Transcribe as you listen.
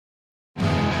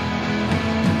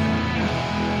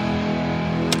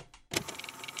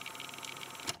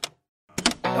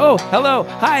Oh, hello.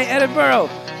 Hi, Edinburgh.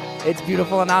 It's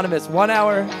Beautiful Anonymous. 1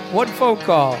 hour, one phone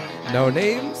call. No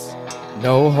names,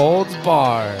 no holds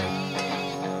barred.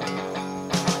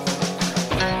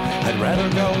 I'd rather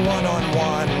go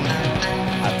one-on-one.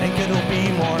 I think it'll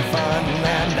be more fun,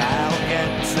 and I'll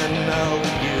get to know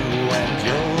you, and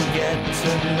you'll get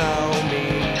to know me.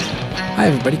 Hi,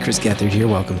 everybody. Chris Gethard here.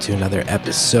 Welcome to another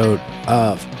episode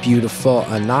of Beautiful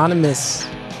Anonymous.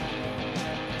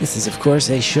 This is, of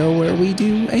course, a show where we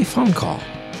do a phone call.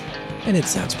 And it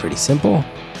sounds pretty simple,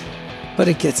 but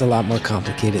it gets a lot more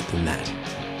complicated than that.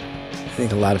 I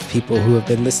think a lot of people who have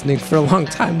been listening for a long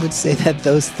time would say that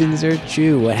those things are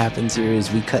true. What happens here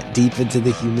is we cut deep into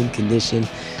the human condition.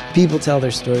 People tell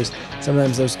their stories.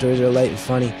 Sometimes those stories are light and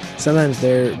funny. Sometimes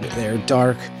they're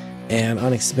dark and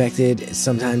unexpected.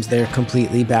 Sometimes they're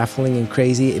completely baffling and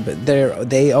crazy, but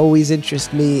they always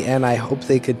interest me, and I hope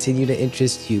they continue to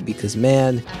interest you because,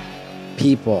 man,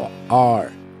 people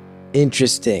are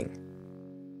interesting.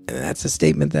 And that's a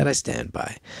statement that I stand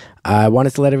by. I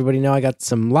wanted to let everybody know I got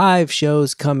some live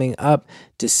shows coming up.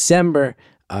 December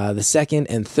the 2nd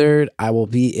and 3rd, I will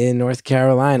be in North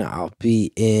Carolina. I'll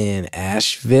be in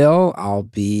Asheville. I'll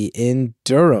be in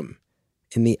Durham.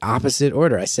 In the opposite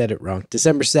order. I said it wrong.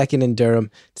 December 2nd in Durham,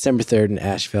 December 3rd in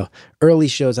Asheville. Early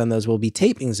shows on those will be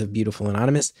tapings of Beautiful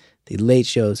Anonymous. The late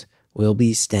shows will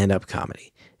be stand-up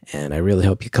comedy. And I really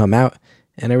hope you come out.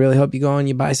 And I really hope you go and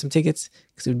you buy some tickets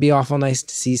because it would be awful nice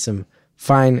to see some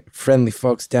fine, friendly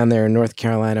folks down there in North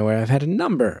Carolina where I've had a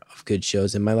number of good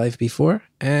shows in my life before.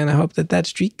 And I hope that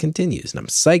streak continues. And I'm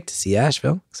psyched to see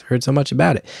Asheville because I've heard so much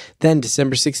about it. Then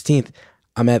December 16th,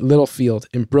 I'm at Littlefield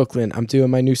in Brooklyn. I'm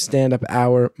doing my new stand-up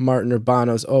hour. Martin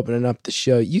Urbano's opening up the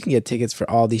show. You can get tickets for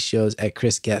all these shows at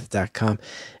chrisgeth.com.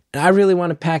 And I really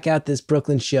want to pack out this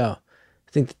Brooklyn show.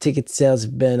 I think the ticket sales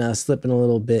have been slipping a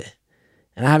little bit.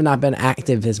 And I have not been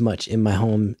active as much in my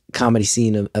home comedy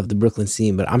scene of the Brooklyn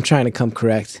scene, but I'm trying to come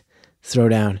correct, throw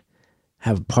down,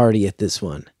 have a party at this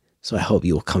one. So I hope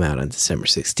you will come out on December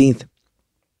 16th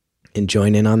and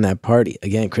join in on that party.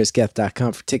 Again,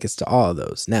 chrisgeth.com for tickets to all of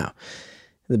those. Now,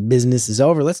 the business is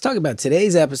over. Let's talk about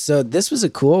today's episode. This was a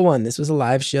cool one. This was a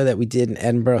live show that we did in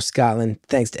Edinburgh, Scotland.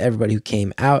 Thanks to everybody who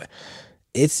came out.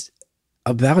 It's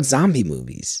about zombie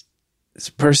movies. It's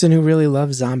a person who really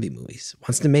loves zombie movies,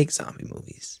 wants to make zombie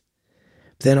movies,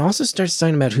 but then also starts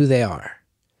talking about who they are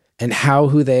and how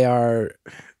who they are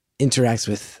interacts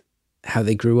with how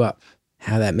they grew up,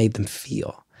 how that made them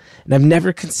feel. And I've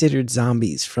never considered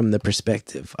zombies from the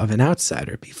perspective of an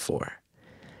outsider before.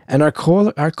 And our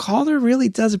caller really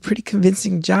does a pretty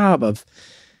convincing job of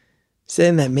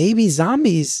saying that maybe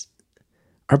zombies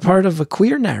are part of a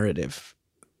queer narrative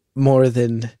more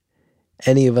than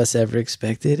any of us ever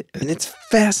expected. And it's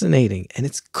fascinating and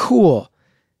it's cool.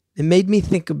 It made me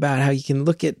think about how you can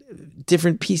look at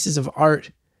different pieces of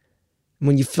art.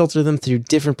 When you filter them through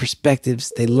different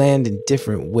perspectives, they land in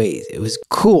different ways. It was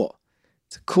cool.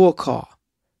 It's a cool call.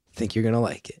 I think you're going to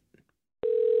like it.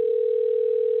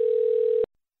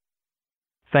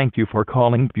 Thank you for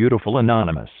calling Beautiful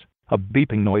Anonymous. A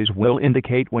beeping noise will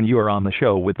indicate when you are on the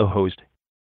show with the host.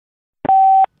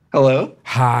 Hello?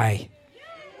 Hi.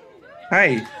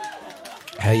 Hi.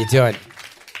 How you doing?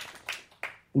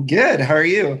 Good. How are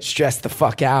you? Stressed the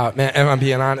fuck out, man. Am I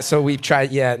being honest? So we've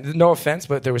tried, no offense,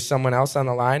 but there was someone else on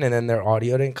the line and then their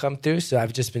audio didn't come through. So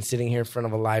I've just been sitting here in front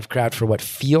of a live crowd for what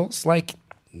feels like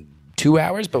 2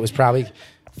 hours, but was probably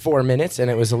 4 minutes,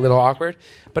 and it was a little awkward.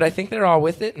 But I think they're all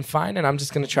with it and fine, and I'm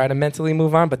just going to try to mentally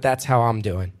move on, but that's how I'm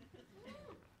doing.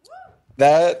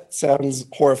 That sounds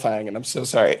horrifying, and I'm so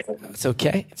sorry. It's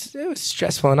okay. It was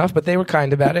stressful enough, but they were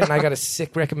kind about it, and I got a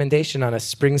sick recommendation on a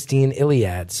Springsteen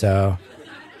Iliad, so...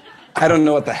 I don't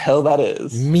know what the hell that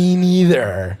is. Me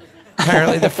neither.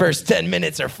 Apparently the first 10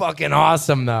 minutes are fucking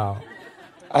awesome, though.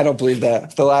 I don't believe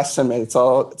that. The last 10 minutes,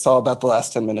 it's all about the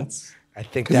last 10 minutes. I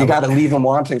think because you got to leave them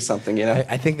wanting something, you know?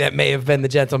 I think that may have been the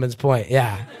gentleman's point,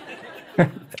 yeah.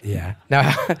 Yeah.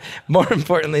 Now, more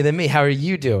importantly than me, how are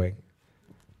you doing?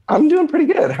 I'm doing pretty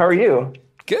good. How are you?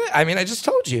 Good. I mean, I just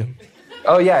told you.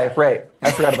 Oh, yeah, right.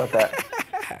 I forgot about that.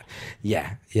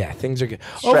 Yeah, things are good.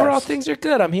 Stress. Overall, things are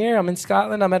good. I'm here. I'm in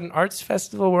Scotland. I'm at an arts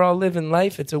festival. We're all living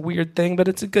life. It's a weird thing, but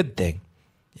it's a good thing.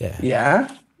 Yeah.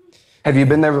 Yeah? Have you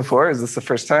been there before? Or is this the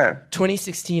first time?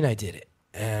 2016, I did it.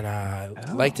 And I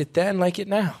liked it then, like it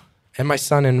now. And my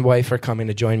son and wife are coming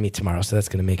to join me tomorrow, so that's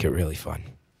going to make it really fun.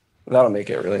 That'll make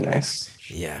it really nice.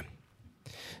 Yeah.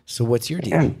 So what's your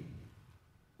deal?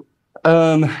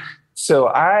 So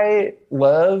I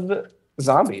love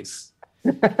zombies.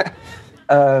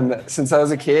 Since I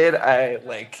was a kid, I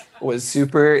was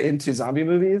super into zombie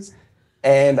movies.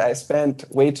 and I spent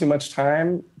way too much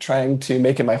time trying to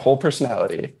make it my whole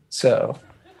personality. So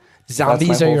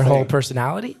Zombies are whole your whole thing.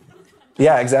 personality?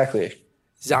 yeah, exactly.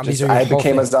 Zombies Just, are your I whole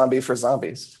became thing. a zombie for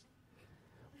zombies.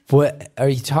 What are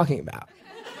you talking about?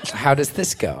 How does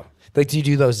this go? Like, do you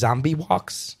do those zombie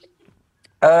walks?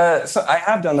 So I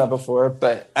have done that before,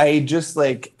 but I just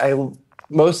like I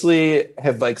mostly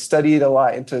have like studied a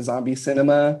lot into zombie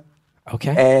cinema,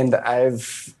 Okay. and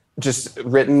I've just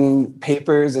written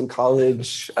papers in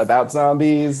college about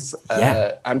zombies.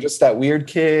 Yeah. I'm just that weird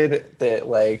kid that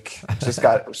like just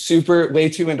got super way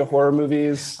too into horror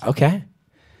movies. Okay.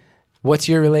 What's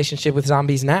your relationship with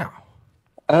zombies now?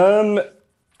 Um,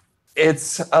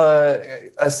 it's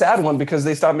a sad one because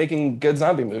they stopped making good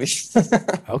zombie movies.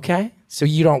 Okay. So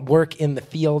you don't work in the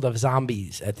field of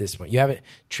zombies at this point. You haven't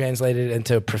translated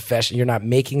into a profession. You're not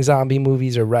making zombie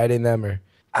movies or writing them or.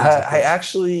 I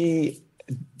actually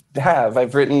have.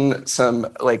 I've written some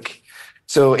like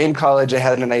so in college I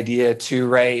had an idea to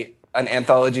write an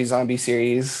anthology zombie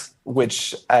series,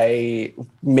 which I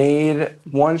made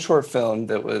one short film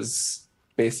that was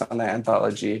based on that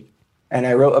anthology. And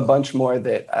I wrote a bunch more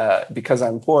that because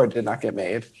I'm poor did not get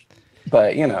made.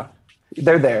 But you know,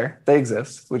 they're there. They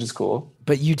exist, which is cool.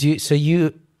 But you do. So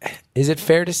you. Is it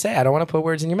fair to say? I don't want to put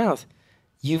words in your mouth.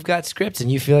 You've got scripts,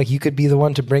 and you feel like you could be the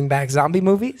one to bring back zombie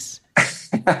movies.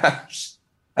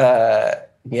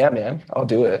 Yeah, man. I'll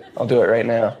do it. I'll do it right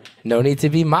now. No need to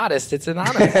be modest. It's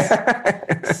anonymous.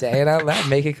 Say it out loud.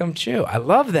 Make it come true. I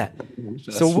love that.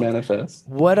 Just So manifest.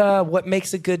 what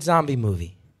makes a good zombie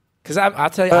movie? Because I'll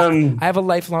tell you, I have a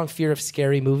lifelong fear of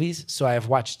scary movies. So I have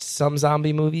watched some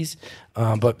zombie movies,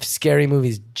 but scary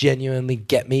movies genuinely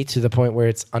get me to the point where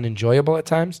it's unenjoyable at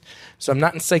times. So I'm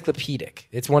not encyclopedic.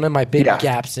 It's one of my big Yeah.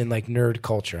 gaps in like nerd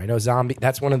culture. I know zombie.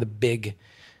 That's one of the big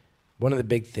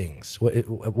things.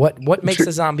 What makes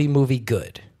a zombie movie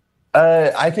good?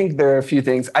 I think there are a few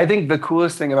things. I think the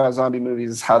coolest thing about zombie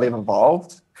movies is how they've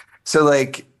evolved. So,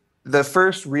 like, the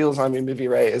first real zombie movie,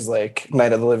 right, is like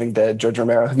Night of the Living Dead, George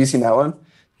Romero. Have you seen that one?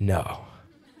 No,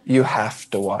 You have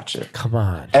to watch it. come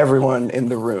on. Everyone in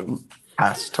the room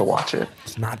has to watch it.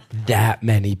 It's not that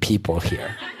many people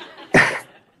here.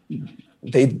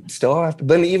 They still have to,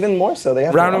 then even more so, they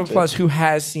have Round to of watch applause. Who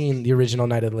has seen the original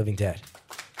Night of the Living Dead?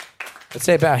 Let's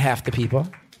say about half the people. it.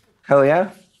 Hell yeah.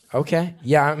 Okay.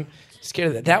 Yeah, I'm scared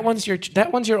of that. That one's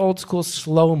your old school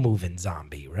slow moving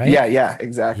zombie, right? Yeah,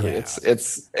 exactly. Yeah.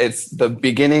 It's the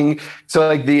beginning. So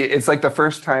like it's like the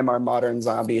first time our modern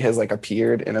zombie has like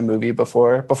appeared in a movie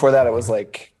before. Before that, it was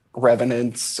like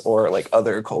revenants or like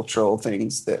other cultural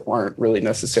things that weren't really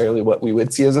necessarily what we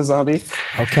would see as a zombie.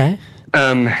 Okay.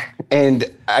 And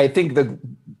I think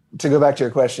to go back to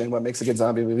your question, what makes a good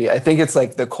zombie movie? I think it's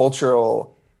like the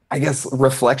cultural, I guess,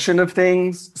 reflection of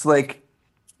things. So like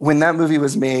when that movie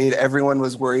was made, everyone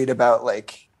was worried about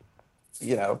like,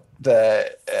 you know,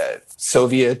 the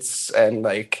Soviets and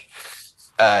like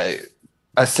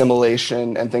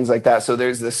assimilation and things like that. So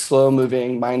there's this slow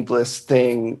moving, mindless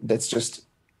thing that's just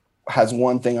has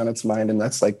one thing on its mind, and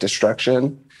that's like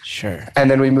destruction. Sure. And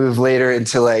then we move later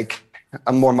into like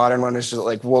a more modern one, which is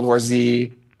like World War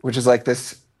Z, which is like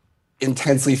this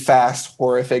intensely fast,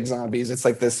 horrific zombies. It's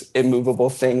like this immovable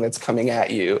thing that's coming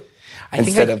at you. I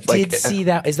think I did see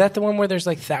that. Is that the one where there's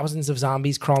like thousands of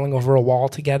zombies crawling over a wall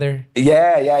together?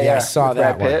 Yeah. I saw with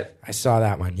that Brad one. Pitt. I saw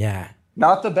that one. Yeah.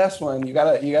 Not the best one. You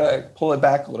gotta pull it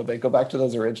back a little bit. Go back to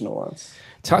those original ones.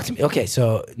 Talk to me. Okay,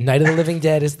 so Night of the Living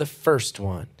Dead is the first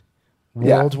one.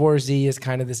 Yeah. World War Z is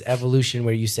kind of this evolution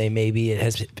where you say maybe it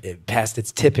has passed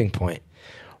its tipping point.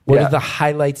 What Yeah. are the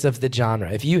highlights of the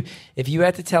genre? If you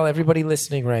had to tell everybody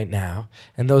listening right now,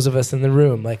 and those of us in the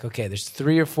room, like, okay, there's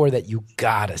 3 or 4 that you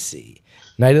gotta see.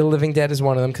 Night of the Living Dead is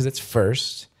one of them because it's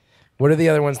first. What are the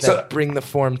other ones that bring the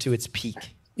form to its peak?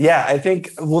 Yeah, I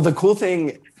think. Well, the cool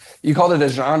thing, you called it a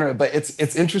genre, but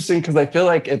it's interesting because I feel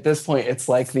like at this point it's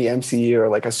like the MCU or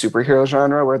like a superhero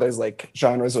genre where there's like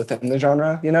genres within the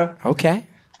genre. You know? Okay.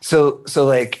 So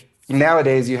like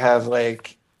nowadays you have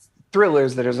like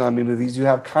thrillers that are zombie movies. You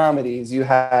have comedies. You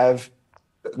have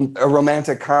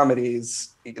romantic comedies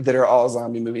that are all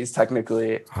zombie movies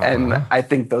technically. And I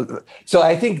think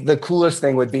I think the coolest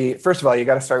thing would be, first of all, you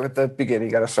got to start with the beginning.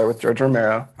 You got to start with George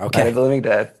Romero, Okay. Night of the Living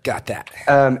Dead. Got that.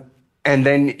 And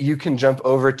then you can jump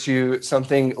over to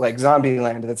something like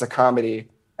Zombieland that's a comedy,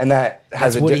 and that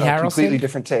has That's Woody a completely Harrelson?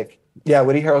 different take. Yeah,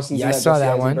 Woody Harrelson's Yeah, in I saw Jesse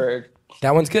that one. Eisenberg.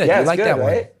 That one's good. Yeah, you it's like good, that one.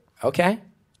 right? Okay.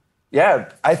 Yeah,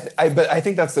 but I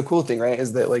think that's the cool thing, right?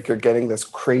 Is that like you're getting this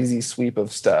crazy sweep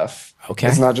of stuff. Okay.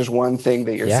 It's not just one thing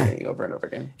that you're Yeah. seeing over and over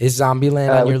again. Is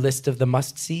Zombieland on your list of the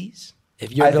must-sees?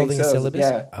 If you're I think building a so, syllabus?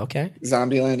 yeah. Okay.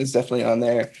 Zombieland is definitely on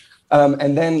there.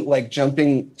 And then like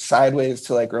jumping sideways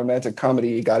to like romantic comedy,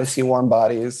 you got to see Warm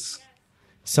Bodies.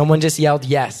 Someone just yelled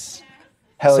yes.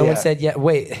 Hell Someone yeah. said yeah.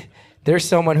 Wait, there's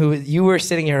someone who you were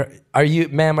sitting here. Are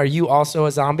you also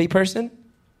a zombie person?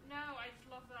 No, I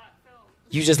just love that film.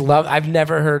 You just love. I've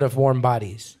never heard of Warm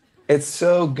Bodies. It's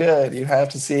so good. You have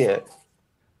to see it.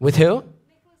 With who?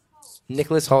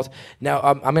 Nicholas Hoult. Now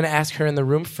I'm going to ask her in the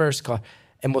room first,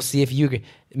 and we'll see if you agree.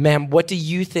 Ma'am, what do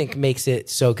you think makes it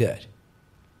so good?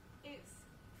 It's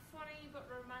funny but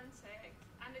romantic,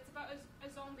 and it's about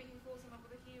a zombie who falls in love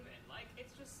with a human. Like,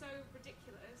 it's just so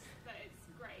ridiculous that it's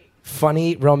great.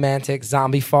 Funny, romantic,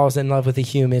 zombie falls in love with a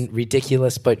human,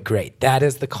 ridiculous but great. That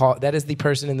is the call. That is the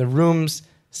person in the room's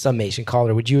summation.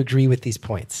 Caller, would you agree with these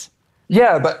points?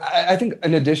 Yeah, but I think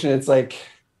in addition,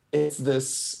 it's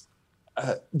this.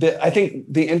 I think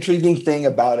the intriguing thing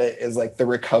about it is like the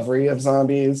recovery of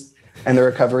zombies, and the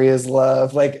recovery is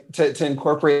love. Like to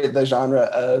incorporate the genre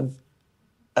of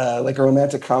like a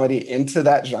romantic comedy into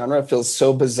that genre feels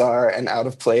so bizarre and out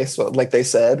of place. Like they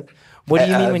said. What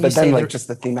do you mean when you but then say like just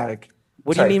the thematic?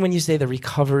 What do you mean when you say the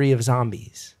recovery of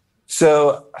zombies?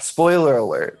 So, spoiler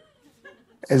alert.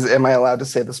 Am I allowed to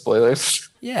say the spoilers?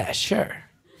 Yeah, sure.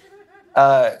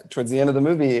 Towards the end of the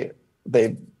movie,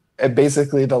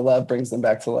 basically the love brings them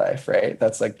back to life, right?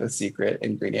 That's like the secret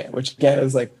ingredient, which again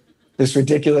is like this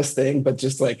ridiculous thing, but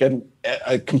just like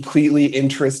a completely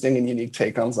interesting and unique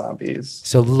take on zombies.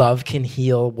 So love can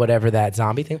heal whatever that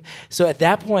zombie thing. So at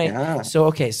that point, Yeah.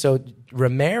 so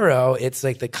Romero, it's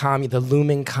like the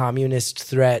looming communist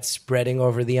threat spreading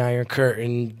over the Iron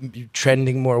Curtain,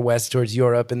 trending more west towards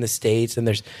Europe and the States, and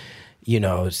there's,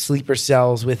 sleeper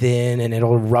cells within, and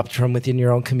it'll erupt from within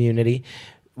your own community.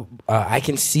 I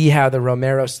can see how the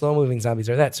Romero slow-moving zombies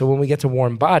are that. So when we get to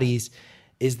Warm Bodies,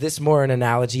 is this more an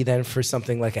analogy then for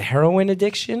something like a heroin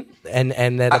addiction,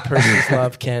 and that a person's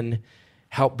love can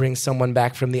help bring someone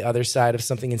back from the other side of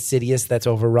something insidious that's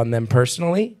overrun them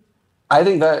personally? I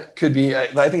think that could be. I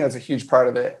think that's a huge part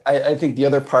of it. I think the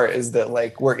other part is that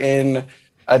like we're in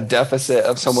a deficit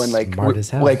of someone like Smart as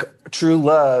hell. like true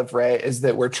love, right? Is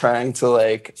that we're trying to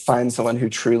like find someone who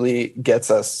truly gets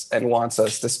us and wants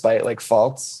us despite like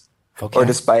faults, Okay. or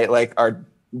despite like our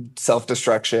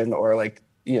self-destruction, or like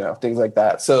things like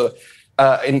that. So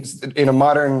in a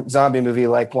modern zombie movie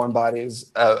like Warm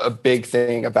Bodies, a big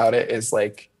thing about it is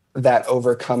like that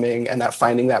overcoming and that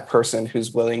finding that person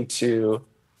who's willing to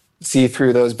see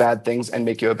through those bad things and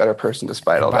make you a better person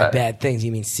despite all By that. bad things,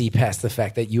 you mean see past the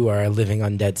fact that you are a living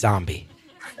undead zombie.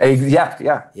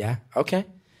 Yeah. Yeah? Okay.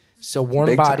 So Warm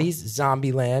Big time. Bodies,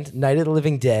 Zombieland, Night of the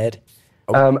Living Dead.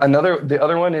 The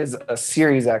other one is a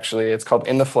series, actually. It's called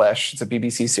In the Flesh. It's a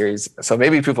BBC series. So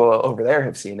maybe people over there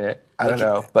have seen it. I don't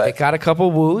know. It But got a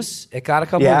couple woos.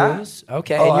 Yeah? woos.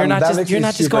 Okay. Oh, And you're not that just makes you're me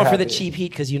not just super going for the happy. cheap heat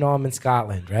because I'm in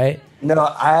Scotland, right? no,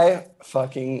 I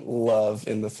fucking love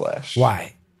In the Flesh.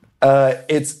 Why?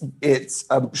 It's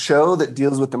a show that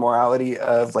deals with the morality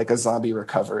of like a zombie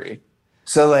recovery.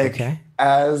 So like Okay.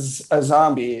 as a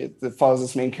zombie, it follows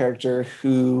this main character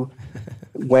who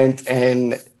went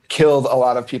and killed a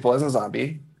lot of people as a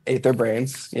zombie, ate their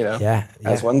brains, Yeah.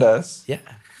 as one does. Yeah.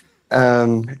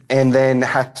 And then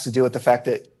has to deal with the fact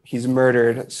that he's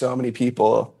murdered so many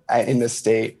people in this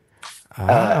state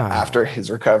after his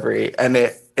recovery. And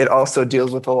it also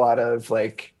deals with a lot of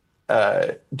like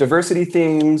diversity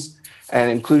themes and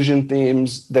inclusion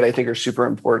themes that I think are super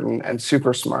important and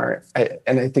super smart.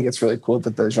 And I think it's really cool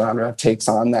that the genre takes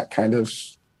on that kind of,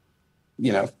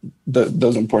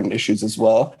 those important issues as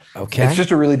well. Okay. It's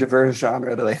just a really diverse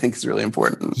genre that I think is really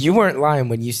important. You weren't lying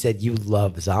when you said you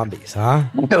love zombies, huh?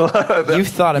 You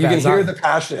thought about You can hear zombies. the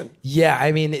passion. Yeah,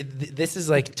 I mean, this is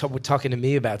like talking to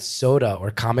me about soda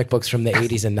or comic books from the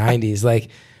 80s and 90s, like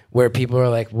where people are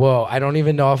like, whoa, I don't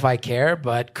even know if I care,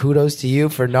 but kudos to you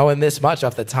for knowing this much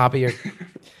off the top of your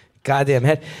goddamn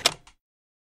head.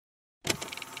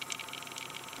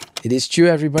 It is true,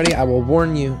 everybody. I will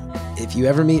warn you, if you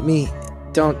ever meet me,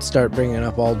 don't start bringing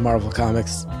up old Marvel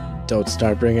comics. Don't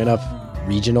start bringing up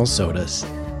regional sodas.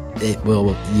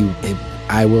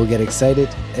 I will get excited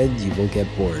and you will get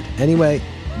bored. Anyway,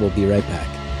 we'll be right back.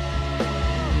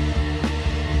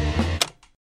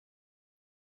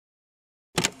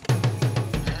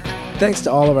 Thanks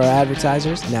to all of our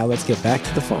advertisers. Now let's get back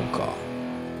to the phone call.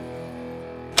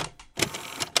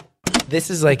 This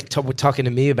is like talking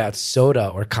to me about soda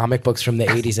or comic books from the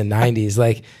 80s and 90s,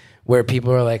 like where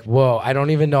people are like, whoa, I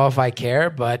don't even know if I care,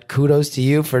 but kudos to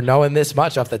you for knowing this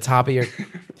much off the top of your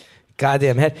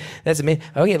goddamn head. That's amazing.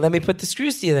 Okay, let me put the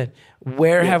screws to you then.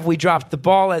 Where have we dropped the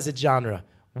ball as a genre?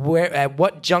 Where at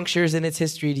what junctures in its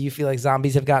history do you feel like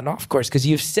zombies have gotten off course? Because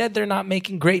you've said they're not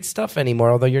making great stuff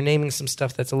anymore, although you're naming some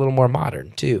stuff that's a little more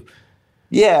modern too.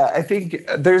 Yeah, I think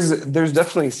there's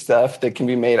definitely stuff that can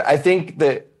be made. I think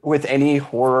that with any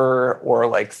horror or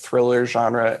like thriller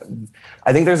genre,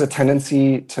 I think there's a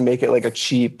tendency to make it like a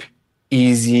cheap,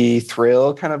 easy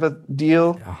thrill kind of a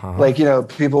deal. Like,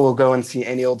 people will go and see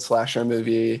any old slasher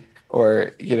movie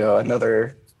or,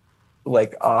 another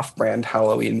like off-brand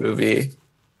Halloween movie,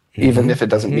 even if it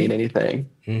doesn't mean anything.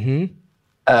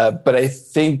 But I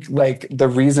think like the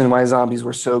reason why zombies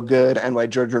were so good and why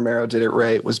George Romero did it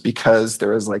right was because there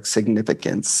was like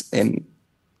significance in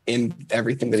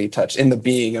everything that he touched, in the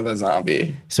being of a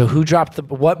zombie. So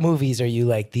what movies are you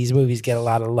like, these movies get a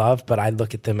lot of love, but I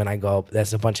look at them and I go,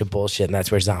 that's a bunch of bullshit, and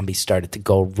that's where zombies started to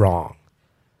go wrong.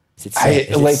 Is it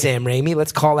Sam Raimi?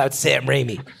 Let's call out Sam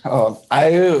Raimi.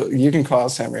 You can call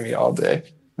Sam Raimi all day.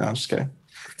 No, I'm just kidding.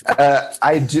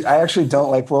 I actually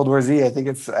don't like World War Z. I think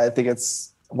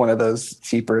it's one of those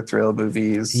cheaper thrill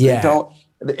movies. Yeah.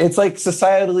 It's like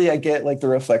societally, I get like the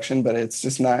reflection, but it's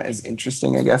just not as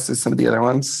interesting, I guess, as some of the other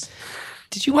ones.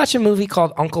 Did you watch a movie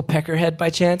called Uncle Peckerhead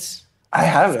by chance? I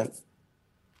haven't.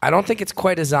 I don't think it's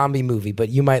quite a zombie movie, but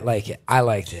you might like it. I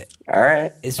liked it. All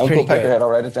right. It's Uncle pretty good. Peckerhead, I'll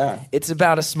write it down. It's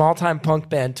about a small-time punk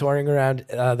band touring around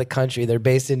the country. They're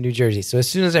based in New Jersey. So as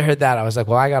soon as I heard that, I was like,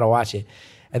 well, I got to watch it.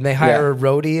 And they hire a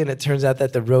roadie, and it turns out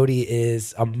that the roadie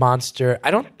is a monster.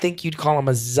 I don't think you'd call him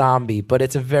a zombie, but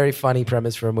it's a very funny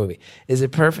premise for a movie. Is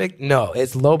it perfect? No,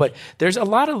 it's low, but there's a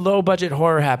lot of low-budget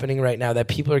horror happening right now that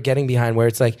people are getting behind, where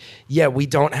it's like, yeah, we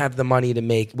don't have the money to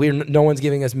make. No one's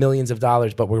giving us millions of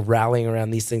dollars, but we're rallying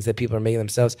around these things that people are making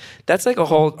themselves. That's like a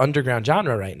whole underground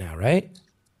genre right now, right?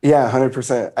 Yeah,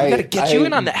 100%. We got to get you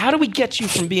in on that. How do we get you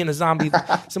from being a zombie,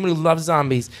 someone who loves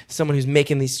zombies, someone who's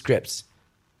making these scripts?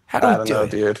 How do I don't know,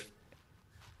 dude.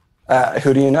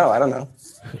 Who do you know? I don't know.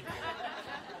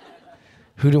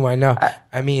 Who do I know?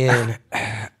 I mean,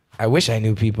 I wish I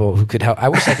knew people who could help. I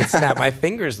wish I could snap my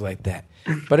fingers like that.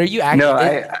 But are you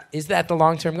actually? Is that the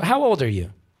long term? How old are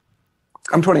you?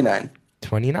 I'm 29.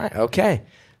 29. Okay,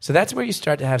 so that's where you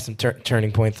start to have some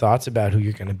turning point thoughts about who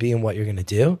you're going to be and what you're going to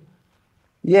do.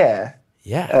 Yeah.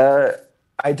 Yeah.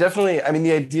 I definitely. I mean,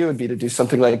 the idea would be to do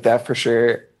something like that for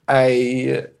sure.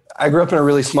 I grew up in a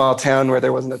really small town where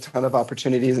there wasn't a ton of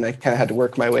opportunities, and I kind of had to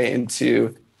work my way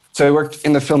into. So I worked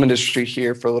in the film industry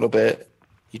here for a little bit.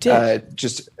 You did?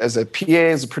 Just as a PA,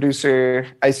 as a producer.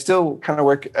 I still kind of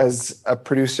work as a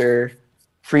producer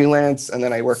freelance, and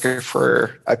then I work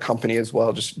for a company as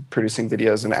well, just producing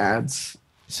videos and ads.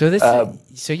 So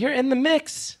so you're in the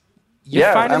mix.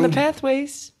 You're finding the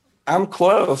pathways. I'm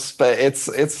close, but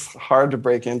it's hard to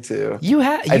break into. You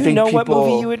know what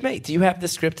movie you would make. Do you have the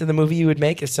script of the movie you would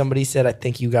make if somebody said, I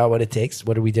think you got what it takes?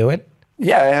 What are we doing?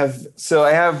 Yeah,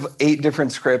 I have 8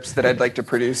 different scripts that I'd like to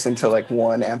produce into like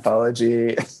one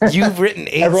anthology. You've written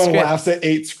 8 Everyone scripts. laughs at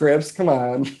 8 scripts. Come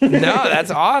on. No,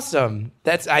 that's awesome.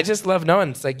 I just love knowing.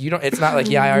 It's like it's not like,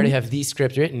 I already have these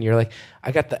scripts written. You're like,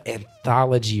 I got the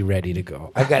anthology ready to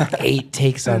go. I've got 8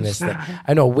 takes on this thing.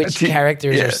 I know which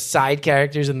characters are side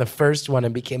characters in the first one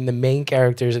and became the main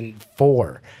characters in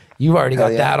 4. You've already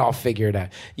got that all figured out.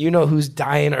 You know who's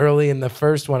dying early in the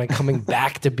first one and coming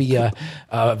back to be a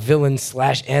villain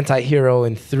 / anti-hero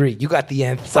in 3. You got the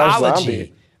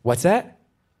anthology. What's that?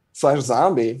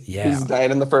 /zombie. Yeah. He's died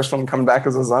in the first one, coming back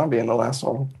as a zombie in the last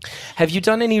one. Have you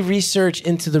done any research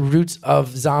into the roots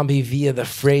of zombie via the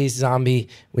phrase zombie,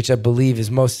 which I believe is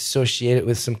most associated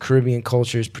with some Caribbean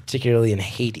cultures, particularly in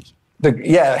Haiti?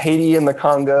 Haiti and the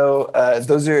Congo.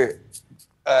 Those are,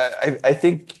 I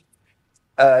think...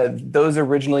 those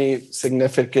originally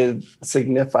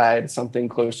signified something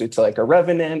closer to like a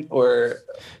revenant or...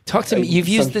 Talk to me. You've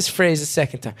used this phrase a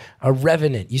second time. A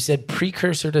revenant. You said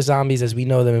precursor to zombies as we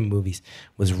know them in movies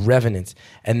was revenants.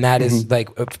 And that is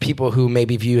like people who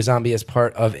maybe view a zombie as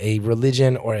part of a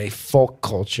religion or a folk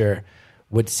culture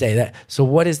would say that. So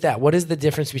what is that? What is the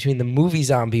difference between the movie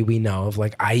zombie we know of,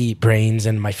 like I eat brains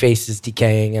and my face is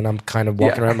decaying and I'm kind of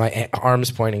walking around, my arms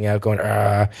pointing out going,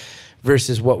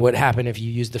 versus what would happen if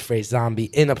you used the phrase zombie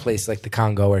in a place like the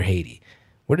Congo or Haiti?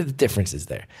 What are the differences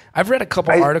there? I've read a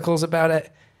couple articles about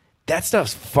it. That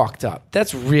stuff's fucked up.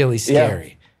 That's really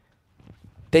scary. Yeah.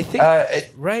 They think,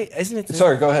 right? Isn't it?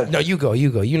 Sorry, go ahead. No, you go.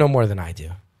 You know more than I do.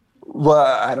 Well,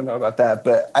 I don't know about that,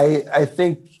 but I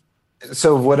think,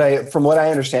 so from what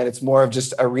I understand, it's more of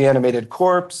just a reanimated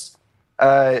corpse.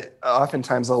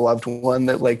 Oftentimes a loved one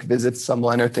that like visits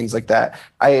someone or things like that.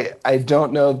 I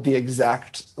don't know the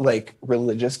exact like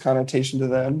religious connotation to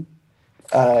them,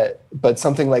 but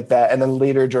something like that. And then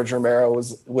later George Romero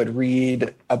would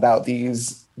read about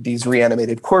these these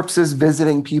reanimated corpses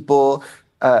visiting people,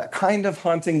 kind of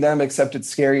haunting them, except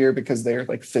it's scarier because they're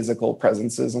like physical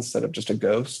presences instead of just a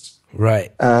ghost.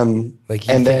 Right. Like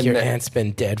you and think then- your aunt's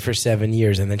been dead for 7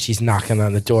 years and then she's knocking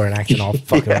on the door and acting all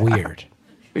fucking weird.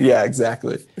 Yeah,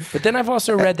 exactly. But then I've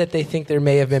also read that they think there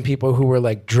may have been people who were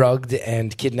like drugged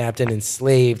and kidnapped and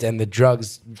enslaved and the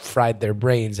drugs fried their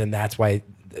brains and that's where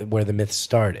the myth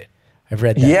started. I've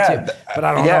read that Yeah, too. But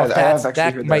I don't yeah, know if I have that's, actually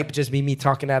that heard might that. just be me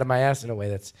talking out of my ass in a way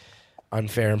that's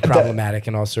unfair and problematic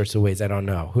in all sorts of ways. I don't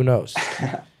know. Who knows?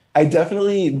 I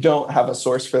definitely don't have a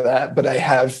source for that, but I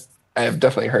have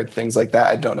definitely heard things like that.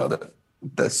 I don't know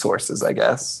the sources, I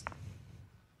guess.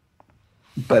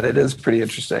 But it is pretty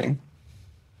interesting.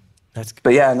 That's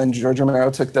But yeah, and then George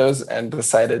Romero took those and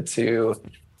decided to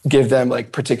give them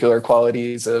like particular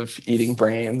qualities of eating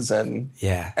brains, and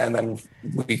yeah. then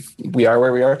we are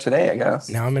where we are today, I guess.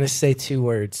 Now I'm going to say two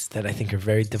words that I think are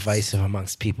very divisive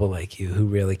amongst people like you who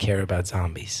really care about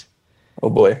zombies. Oh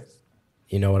boy,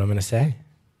 You know what I'm going to say?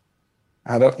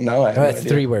 I don't know. I have no It's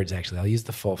idea. 3 words, actually. I'll use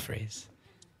the full phrase.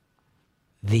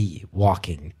 The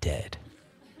Walking Dead.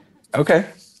 Okay,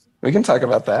 we can talk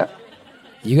about that.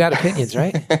 You got opinions,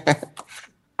 right?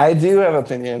 I do have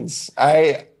opinions.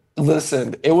 I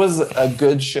listened. It was a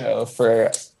good show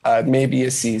for maybe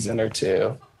a season or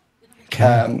two.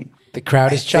 The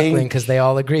crowd is I chuckling think- because they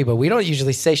all agree, but we don't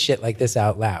usually say shit like this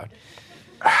out loud.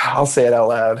 I'll say it out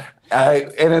loud.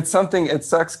 And it's something, it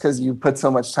sucks because you put so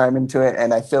much time into it.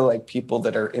 And I feel like people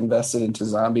that are invested into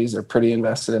zombies are pretty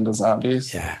invested into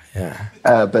zombies. Yeah, yeah.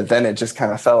 But then it just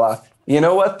kind of fell off. You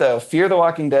know what, though? Fear the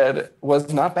Walking Dead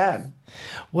was not bad.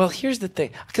 Well, here's the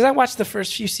thing. Because I watched the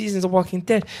first few seasons of Walking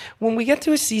Dead. When we get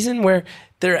to a season where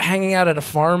they're hanging out at a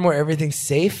farm where everything's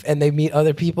safe and they meet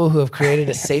other people who have created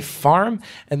a safe farm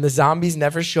and the zombies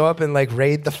never show up and like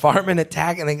raid the farm and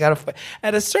attack and they got to fight.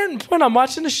 At a certain point, I'm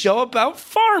watching a show about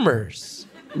farmers.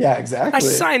 Yeah, exactly. I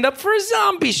signed up for a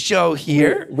zombie show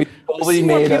here. We fully See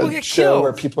more made people a get show killed.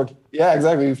 where people. Yeah,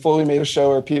 exactly. We fully made a show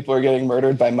where people are getting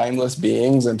murdered by mindless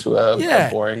beings into a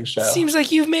boring show. Seems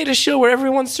like you've made a show where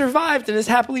everyone survived and is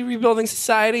happily rebuilding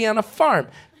society on a farm.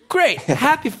 Great.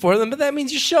 Happy for them, but that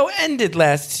means your show ended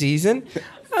last season.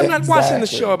 I'm not watching the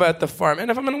Exactly. show about the farm.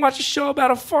 And if I'm going to watch a show about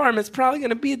a farm, it's probably going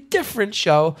to be a different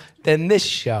show than this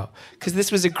show. Because this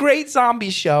was a great zombie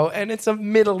show and it's a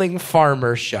middling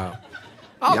farmer show.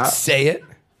 I'll Yeah. say it.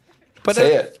 But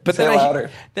Say it. But Say then it louder.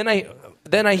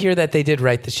 then I hear that they did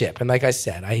right the ship. And like I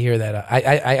said, I hear that.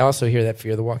 I also hear that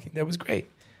Fear the Walking Dead was great.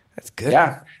 That's good.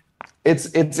 Yeah, it's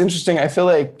interesting. I feel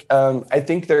like I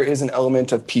think there is an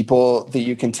element of people that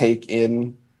you can take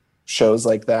in shows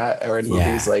like that or in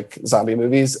movies like zombie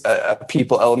movies. A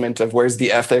people element of where's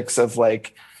the ethics of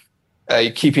like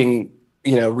keeping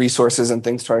resources and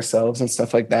things to ourselves and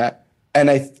stuff like that. And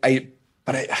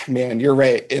man, you're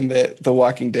right. In the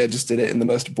Walking Dead just did it in the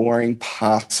most boring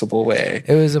possible way.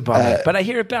 It was a bummer. But I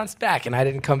hear it bounced back, and I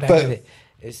didn't come back but- with it.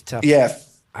 It's tough. Yeah.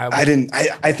 I didn't.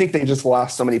 I think they just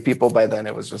lost so many people by then.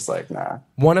 It was just like, nah.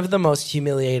 One of the most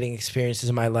humiliating experiences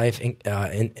of my life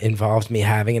involved me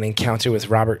having an encounter with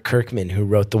Robert Kirkman, who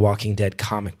wrote the Walking Dead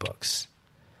comic books.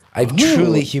 I've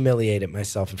truly humiliated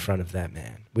myself in front of that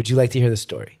man. Would you like to hear the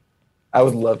story? I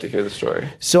would love to hear the story.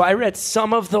 So I read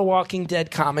some of the Walking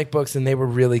Dead comic books, and they were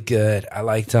really good. I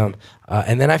liked them.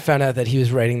 And then I found out that he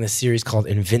was writing this series called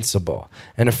Invincible.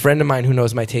 And a friend of mine who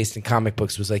knows my taste in comic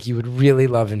books was like, you would really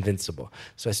love Invincible.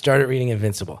 So I started reading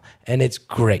Invincible, and it's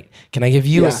great. Can I give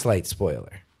you a Yeah. slight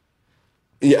spoiler?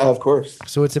 Yeah, of course.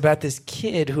 So it's about this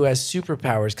kid who has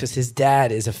superpowers because his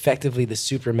dad is effectively the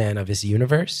Superman of his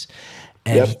universe.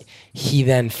 And Yep. he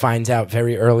then finds out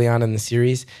very early on in the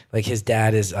series, like his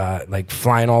dad is like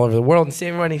flying all over the world and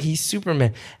saving everyone, and he's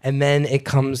Superman. And then it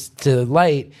comes to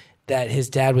light that his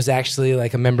dad was actually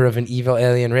like a member of an evil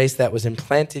alien race that was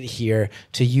implanted here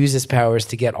to use his powers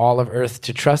to get all of Earth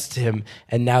to trust him.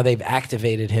 And now they've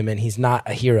activated him, and he's not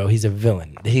a hero; he's a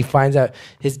villain. He finds out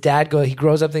his dad he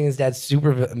grows up thinking his dad's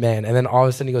Superman, and then all of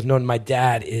a sudden he goes, "No, my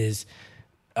dad is."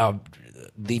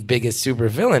 The biggest super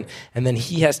villain, and then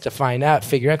he has to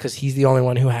figure out because he's the only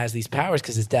one who has these powers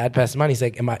because his dad passed him on. He's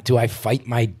like, do I fight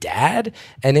my dad?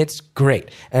 And it's great,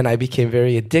 and I became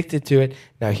very addicted to it.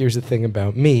 Now here's the thing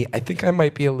about me. I think I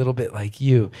might be a little bit like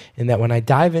you in that when I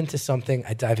dive into something,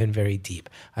 I dive in very deep.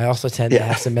 I also tend to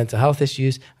have some mental health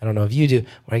issues. I don't know if you do,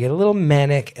 where I get a little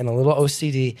manic and a little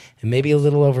OCD and maybe a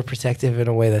little overprotective in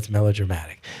a way that's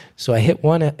melodramatic. So I hit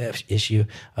one issue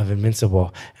of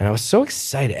Invincible, and I was so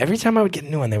excited. Every time I would get a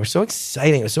new one, they were so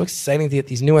exciting. It was so exciting to get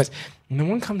these new ones. And the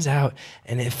one comes out,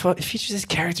 and it features this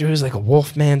character who's like a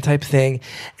Wolfman type thing.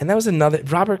 And that was another.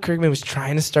 Robert Kirkman was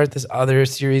trying to start this other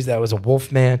series that was a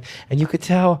Wolfman, and you could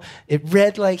tell it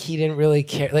read like he didn't really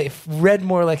care. Like it read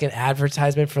more like an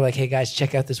advertisement for like, hey guys,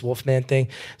 check out this Wolfman thing.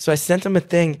 So I sent him a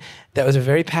thing that was a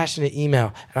very passionate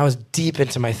email, and I was deep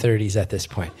into my 30s at this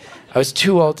point. I was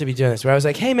too old to be doing this. Where I was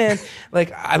like, hey man,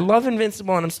 like I love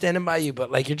Invincible and I'm standing by you,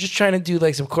 but like you're just trying to do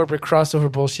like some corporate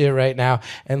crossover bullshit right now,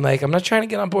 and like I'm not trying to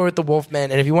get on board with the Wolfman.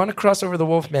 And if you want to cross over the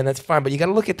Wolfman, that's fine, but you got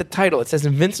to look at the title. It says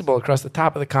Invincible across the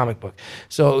top of the comic book.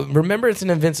 So remember, it's an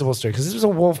Invincible story because this was a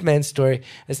Wolfman story.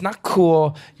 It's not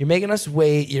cool. You're making us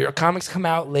wait. Your comics come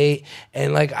out late,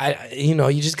 and like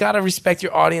you just got to respect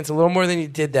your audience a little more than you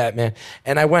did that, man.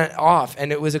 And I went off,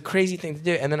 and it was a crazy thing to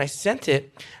do. And then I sent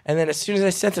it, and then as soon as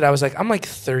I sent it, I was like, I'm like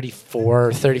 34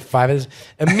 or 35.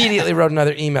 I immediately wrote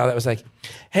another email that was like,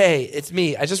 hey, it's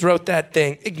me. I just wrote that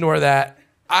thing. Ignore that.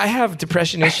 I have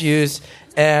depression issues,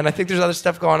 and I think there's other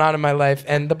stuff going on in my life.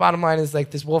 And the bottom line is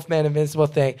like this Wolfman Invincible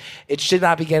thing, it should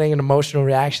not be getting an emotional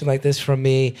reaction like this from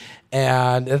me.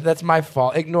 And that's my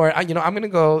fault. Ignore it. I'm going to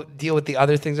go deal with the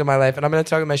other things in my life, and I'm going to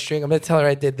talk to my shrink. I'm going to tell her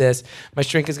I did this. My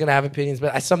shrink is going to have opinions,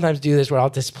 but I sometimes do this where I'll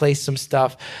displace some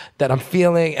stuff that I'm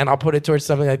feeling, and I'll put it towards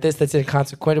something like this that's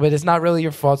inconsequential, but it's not really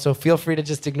your fault, so feel free to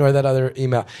just ignore that other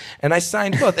email. And I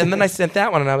signed both, and then I sent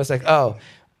that one, and I was like, oh,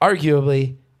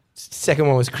 arguably, second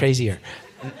one was crazier.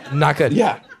 Not good.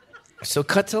 Yeah. So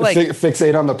cut to like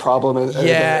fixate on the problem.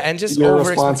 And just your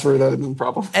response for the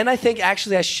problem. And I think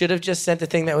actually I should have just sent a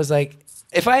thing that was like,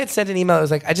 if I had sent an email, it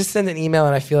was like, I just sent an email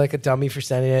and I feel like a dummy for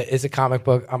sending it. It's a comic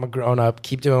book. I'm a grown up.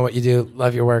 Keep doing what you do.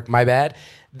 Love your work. My bad.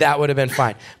 That would have been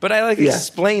fine. But I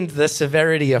explained the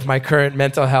severity of my current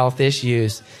mental health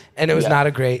issues, and it was not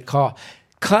a great call.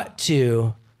 Cut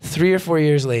to 3 or 4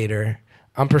 years later,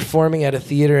 I'm performing at a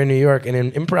theater in New York in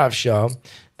an improv show,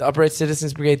 the Upright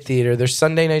Citizens Brigade Theater. Their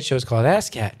Sunday night show is called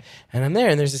ASCAT. And I'm there,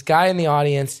 and there's this guy in the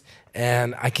audience,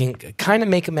 and I can kind of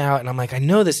make him out, and I'm like, I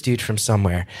know this dude from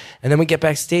somewhere. And then we get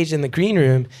backstage in the green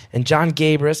room, and John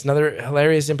Gabris, another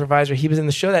hilarious improviser, he was in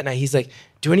the show that night. He's like,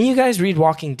 do any of you guys read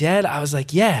Walking Dead? I was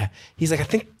like, yeah. He's like, I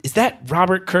think, is that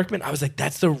Robert Kirkman? I was like,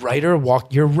 that's the writer of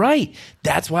You're right.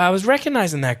 That's why I was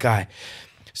recognizing that guy.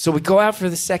 So we go out for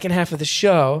the second half of the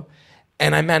show,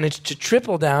 and I managed to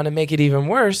triple down and make it even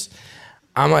worse.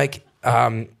 I'm like,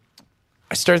 I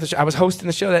started the show. I was hosting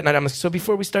the show that night. I'm like, so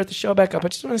before we start the show back up, I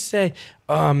just want to say,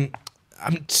 I'm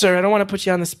sorry, I don't want to put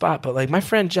you on the spot, but like my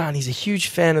friend John, he's a huge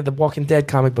fan of the Walking Dead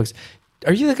comic books.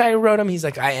 Are you the guy who wrote them? He's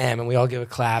like, I am. And we all give a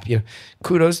clap.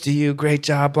 Kudos to you. Great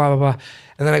job, blah, blah, blah.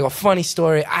 And then I go, funny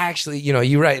story. I actually,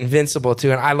 you write Invincible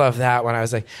too. And I love that one. I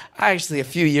was like, a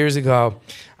few years ago,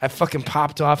 I fucking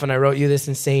popped off and I wrote you this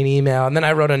insane email. And then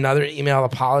I wrote another email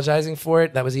apologizing for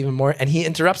it. That was even more. And he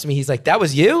interrupts me. He's like, that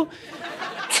was you?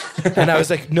 And I was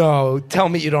like, no, tell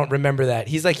me you don't remember that.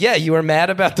 He's like, yeah, you were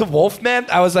mad about the Wolfman?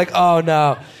 I was like, oh,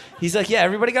 no. He's like, yeah,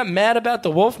 everybody got mad about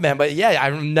the Wolfman, but yeah,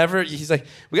 he's like,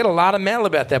 we got a lot of mail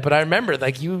about that, but I remember,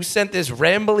 like, you sent this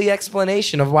rambly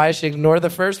explanation of why I should ignore the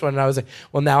first one, and I was like,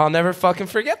 well, now I'll never fucking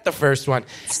forget the first one.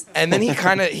 And then he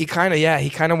kind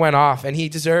of went off, and he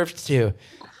deserved to.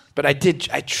 But I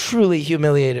truly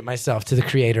humiliated myself to the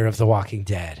creator of The Walking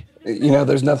Dead.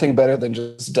 There's nothing better than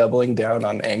just doubling down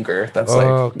on anger. That's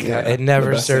it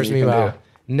never serves me well.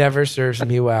 Never serves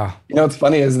me well. What's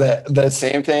funny is that the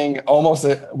same thing, almost,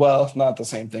 well, not the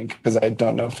same thing, because I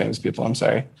don't know famous people, I'm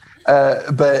sorry.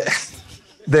 But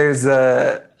there's,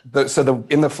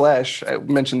 In the Flesh, I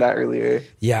mentioned that earlier.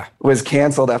 Yeah. Was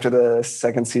canceled after the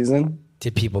second season.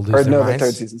 Did people lose their minds? The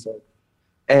third season, sorry.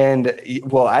 And,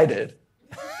 well, I did.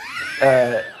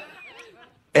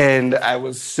 And I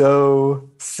was so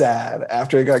sad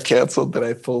after it got canceled that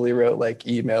I fully wrote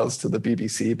emails to the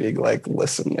BBC being like,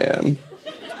 listen, man,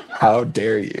 how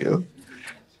dare you?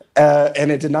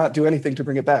 And it did not do anything to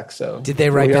bring it back. So did they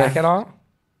write back at all?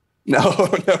 No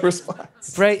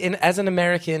response. Right, and as an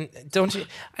American, don't you?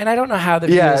 And I don't know how the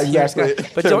exactly.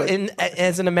 But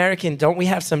as an American, don't we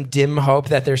have some dim hope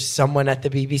that there's someone at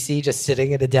the BBC just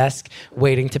sitting at a desk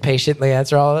waiting to patiently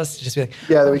answer all of us? Just be like,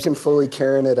 that we can fully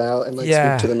Karen it out and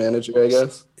speak to the manager, I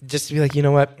guess. Just to be like, you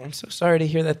know what? I'm so sorry to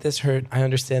hear that this hurt. I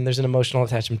understand there's an emotional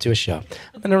attachment to a show.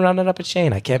 I'm going to run it up a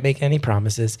chain. I can't make any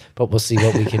promises, but we'll see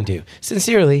what we can do.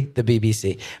 Sincerely, the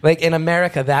BBC. In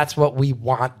America, that's what we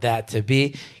want that to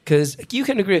be. Because you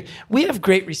can agree, we have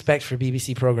great respect for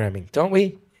BBC programming, don't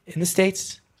we? In the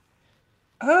States?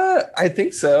 I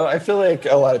think so. I feel like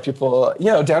a lot of people,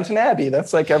 Downton Abbey.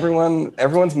 That's like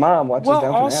everyone's mom watches Well,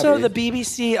 Downton also Abbey. the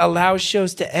BBC allows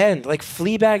shows to end. Like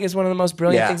Fleabag is one of the most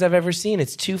brilliant Yeah. things I've ever seen.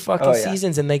 It's 2 fucking Oh, yeah.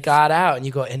 seasons, and they got out, and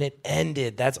you go, and it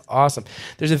ended. That's awesome.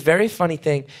 There's a very funny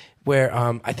thing where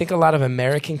I think a lot of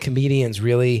American comedians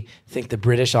really think the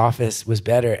British Office was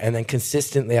better, and then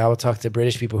consistently I will talk to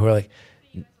British people who are like,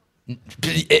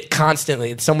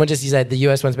 constantly. Someone just said the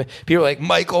U.S. one's better. People are like,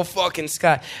 Michael fucking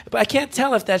Scott. But I can't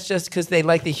tell if that's just because they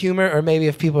like the humor or maybe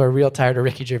if people are real tired of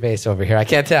Ricky Gervais over here. I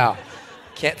can't tell.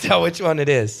 Can't tell which one it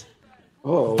is.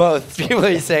 Oh, Both. People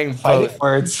are saying fighting both.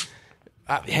 words.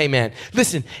 Hey, man,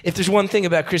 listen, if there's one thing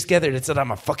about Chris Gethard, it's that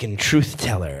I'm a fucking truth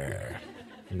teller.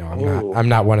 No, I'm not. Ooh. I'm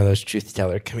not one of those truth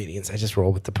teller comedians. I just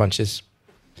roll with the punches.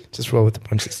 Just roll with the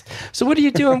punches. So what are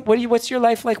you doing? What's your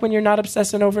life like when you're not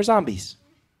obsessing over zombies?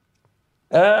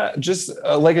 Just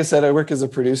like I said, I work as a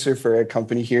producer for a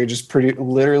company here. Just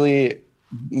literally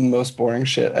most boring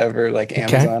shit ever, like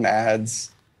Amazon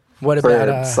ads What for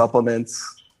about supplements.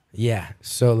 Yeah.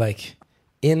 So like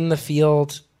in the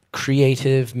field,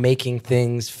 creative, making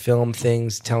things, film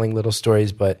things, telling little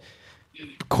stories, but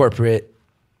corporate,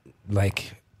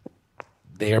 like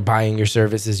they are buying your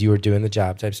services, you are doing the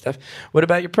job type stuff. What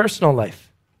about your personal life?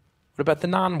 What about the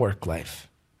non-work life?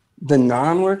 The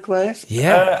non-work life?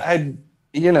 Yeah.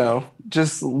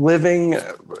 Just living,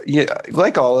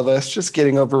 like all of us, just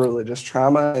getting over religious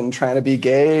trauma and trying to be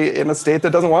gay in a state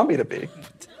that doesn't want me to be.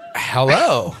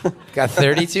 Hello. Got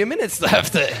 32 minutes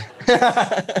left.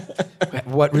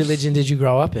 What religion did you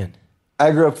grow up in?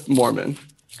 I grew up Mormon.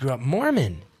 You grew up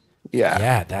Mormon. Yeah.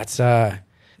 Yeah, that's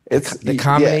It's the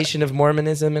combination of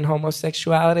Mormonism and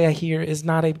homosexuality. I hear is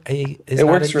not it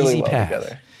works an really easy well path.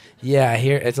 together. Yeah, I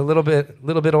hear it's a little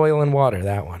bit oil and water.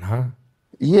 That one, huh?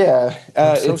 Yeah,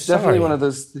 so it's definitely sorry. one of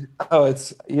those. Oh,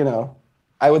 it's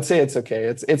I would say it's okay.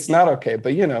 It's not okay,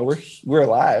 but we're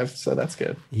alive, so that's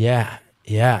good. Yeah,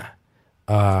 yeah.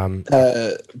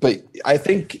 But I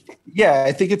think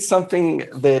it's something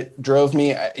that drove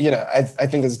me. I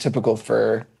think that's typical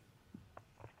for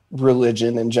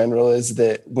religion in general is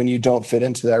that when you don't fit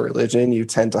into that religion, you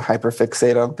tend to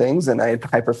hyperfixate on things, and I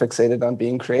hyperfixated on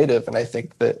being creative, and I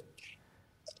think that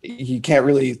you can't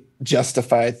really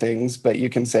justify things, but you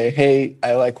can say, hey,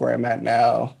 I like where I'm at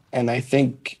now. And I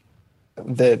think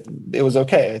that it was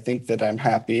okay. I think that I'm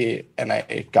happy and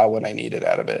I got what I needed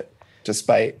out of it,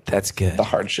 despite That's good. the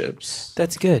hardships.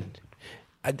 That's good.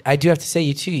 I do have to say,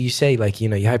 you say like,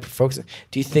 you hyper-focus.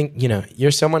 Do you think,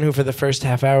 you're someone who for the first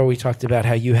half hour we talked about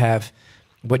how you have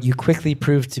what you quickly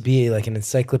proved to be like an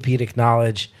encyclopedic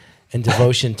knowledge and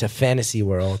devotion to fantasy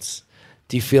worlds.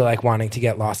 Do you feel like wanting to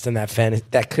get lost in that fantasy?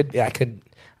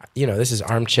 This is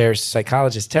armchair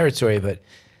psychologist territory, but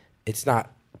it's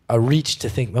not a reach to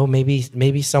think,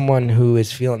 maybe someone who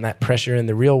is feeling that pressure in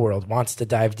the real world wants to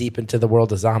dive deep into the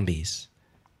world of zombies.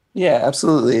 Yeah,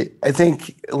 absolutely. I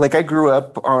think I grew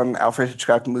up on Alfred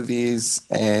Hitchcock movies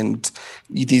and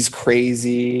these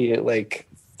crazy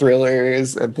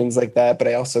thrillers and things like that. But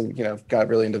I also, got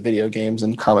really into video games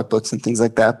and comic books and things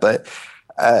like that. But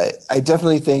I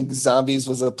definitely think zombies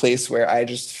was a place where I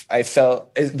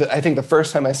think the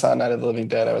first time I saw Night of the Living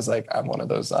Dead, I was like, I'm one of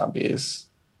those zombies.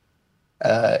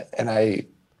 And I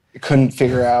couldn't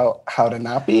figure out how to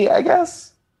not be, I guess.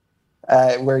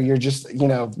 Where you're just,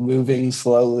 moving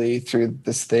slowly through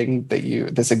this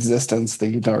existence that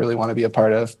you don't really want to be a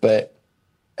part of, but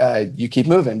you keep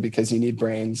moving because you need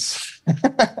brains.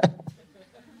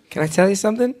 Can I tell you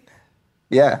something?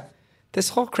 Yeah. This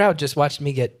whole crowd just watched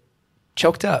me get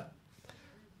choked up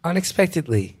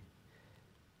unexpectedly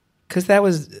because that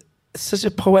was such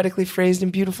a poetically phrased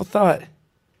and beautiful thought.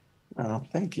 Oh,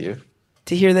 thank you.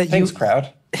 To hear that Thanks,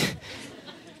 crowd.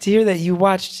 To hear that you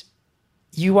watched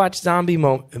zombie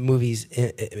movies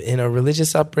in a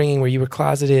religious upbringing where you were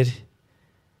closeted,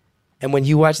 and when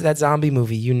you watched that zombie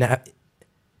movie,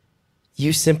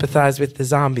 you sympathize with the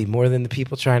zombie more than the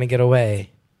people trying to get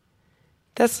away.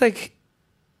 That's like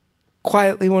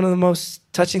quietly one of the most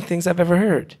touching things I've ever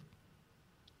heard.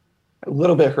 A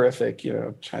little bit horrific,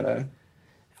 trying to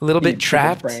A little bit eat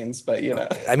trapped. brains, but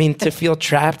I mean, to feel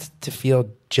trapped, to feel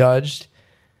judged,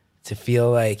 to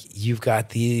feel like you've got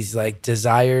these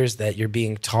desires that you're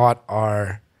being taught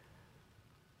are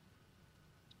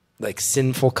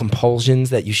sinful compulsions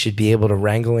that you should be able to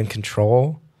wrangle and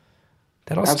control.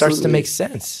 That all starts to Absolutely. make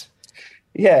sense.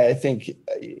 Yeah, I think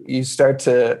you start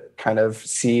to kind of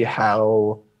see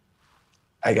how,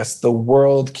 I guess, the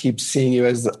world keeps seeing you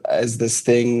as this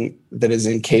thing that is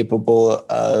incapable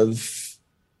of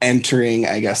entering,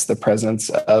 I guess, the presence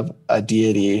of a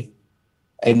deity.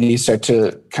 and you start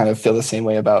to kind of feel the same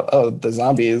way about, oh, the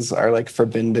zombies are like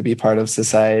forbidden to be part of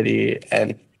society.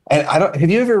 And I don't, have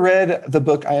you ever read the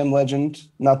book I Am Legend?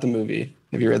 Not the movie.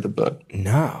 Have you read the book?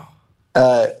 No.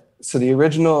 So the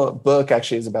original book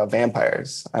actually is about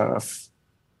vampires. I don't know if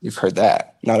you've heard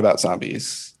that, not about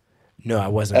zombies. No, I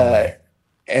wasn't aware.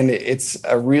 And it's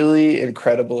a really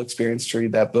incredible experience to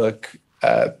read that book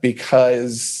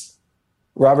because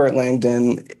Robert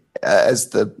Langdon, as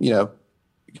the, you know,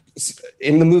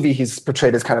 in the movie, he's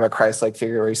portrayed as kind of a Christ-like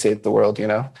figure where he saved the world, you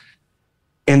know.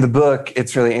 In the book,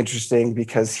 it's really interesting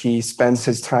because he spends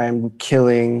his time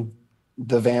killing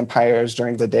the vampires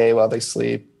during the day while they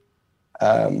sleep.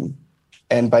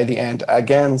 And by the end,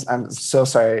 again, I'm so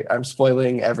sorry, I'm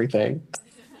spoiling everything.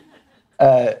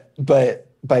 But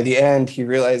by the end, he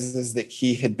realizes that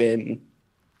he had been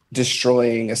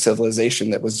destroying a civilization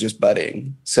that was just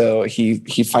budding. So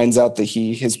he finds out that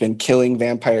he has been killing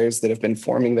vampires that have been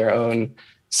forming their own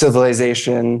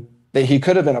civilization that he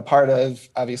could have been a part of.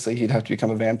 Obviously, he'd have to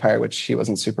become a vampire, which he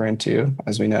wasn't super into,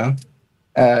 as we know.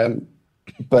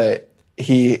 But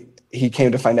he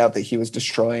came to find out that he was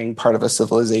destroying part of a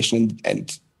civilization,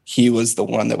 and he was the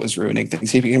one that was ruining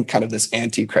things. He became kind of this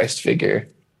anti-Christ figure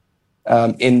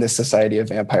in the society of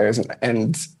vampires.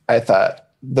 And I thought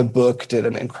the book did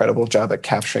an incredible job at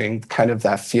capturing kind of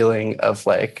that feeling of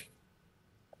like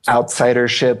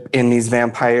outsidership in these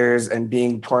vampires and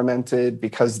being tormented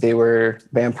because they were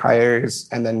vampires.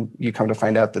 And then you come to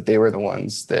find out that they were the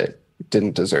ones that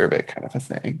didn't deserve it, kind of a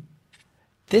thing.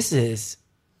 This is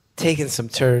taking some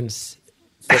turns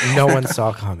that no one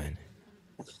saw coming.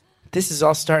 This is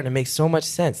all starting to make so much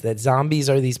sense, that zombies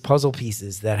are these puzzle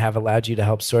pieces that have allowed you to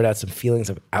help sort out some feelings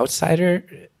of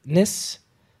outsiderness,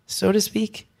 so to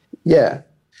speak. Yeah.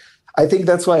 I think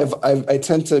that's why I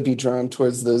tend to be drawn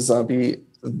towards the zombie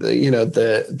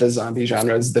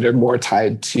genres that are more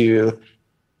tied to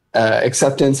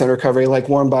acceptance and recovery, like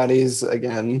Warm Bodies,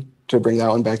 again, to bring that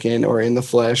one back in, or In the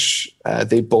Flesh.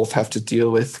 They both have to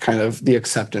deal with kind of the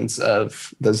acceptance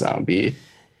of the zombie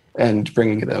and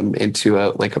bringing them into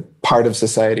a part of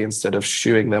society instead of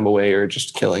shooing them away or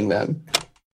just killing them.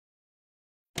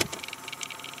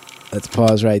 Let's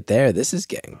pause right there. This is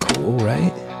getting cool,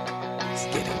 right? It's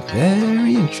getting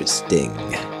very interesting.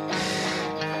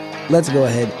 Let's go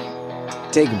ahead,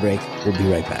 take a break. We'll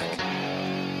be right back.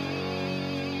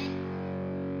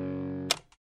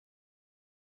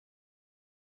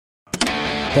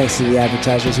 Thanks to the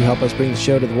advertisers who help us bring the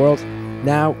show to the world.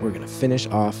 Now we're going to finish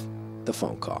off the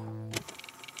phone call.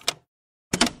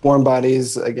 Warm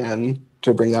Bodies, again,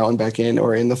 to bring that one back in,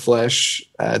 or In the Flesh.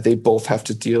 They both have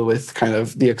to deal with kind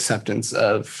of the acceptance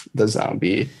of the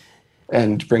zombie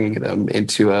and bringing them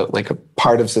into a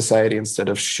part of society instead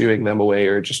of shooing them away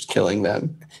or just killing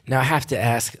them. Now I have to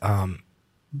ask, I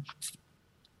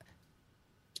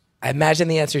imagine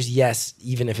the answer is yes,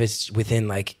 even if it's within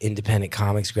like independent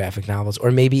comics, graphic novels, or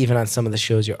maybe even on some of the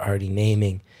shows you're already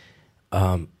naming.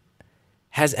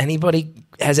 Has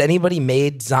anybody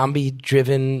made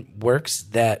zombie-driven works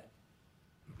that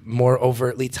more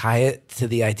overtly tie it to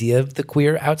the idea of the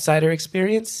queer outsider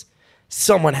experience?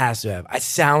 Someone has to have. I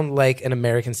sound like an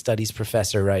American studies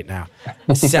professor right now.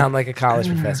 I sound like a college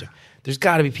professor. There's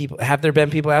got to be people. Have there been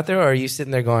people out there, or are you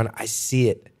sitting there going, I see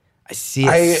it. I see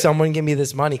it. Someone give me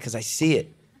this money because I see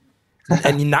it.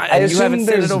 And you haven't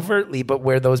said it overtly, but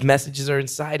where those messages are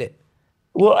inside it.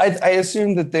 Well, I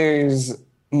assume that there's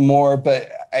more,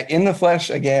 but In the Flesh,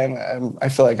 again, I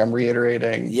feel like I'm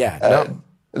reiterating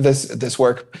this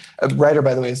work. A writer,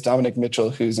 by the way, is Dominic Mitchell,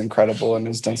 who's incredible and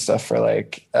has done stuff for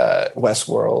like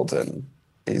Westworld, and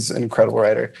he's an incredible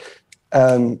writer.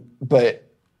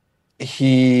 But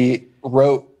he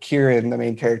wrote Kieran, the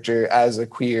main character, as a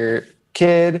queer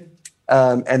kid.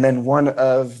 And then one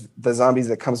of the zombies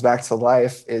that comes back to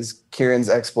life is Kieran's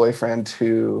ex-boyfriend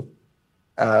who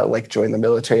joined the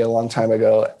military a long time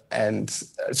ago. And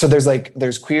so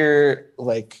there's queer,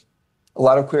 a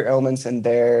lot of queer elements in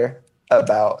there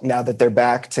about now that they're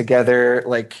back together,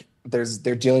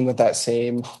 they're dealing with that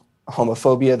same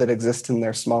homophobia that exists in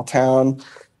their small town.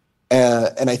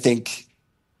 And I think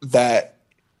that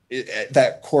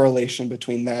that correlation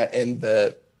between that and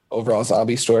the overall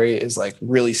zombie story is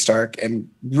really stark and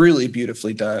really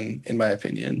beautifully done, in my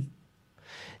opinion.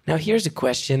 Now, here's a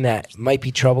question that might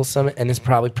be troublesome and is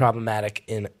probably problematic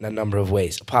in a number of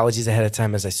ways. Apologies ahead of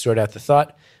time as I sort out the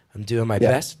thought. I'm doing my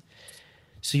best.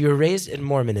 So you were raised in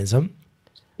Mormonism.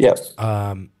 Yep.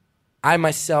 I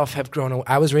myself have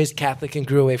I was raised Catholic and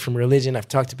grew away from religion. I've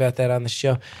talked about that on the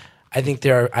show. I think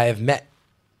I have met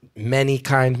many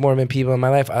kind Mormon people in my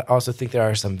life. I also think there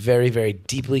are some very, very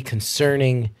deeply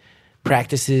concerning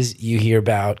practices. You hear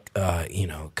about,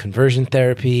 conversion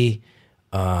therapy.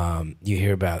 You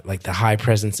hear about like the high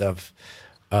presence of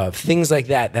things like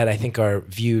that I think are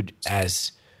viewed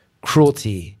as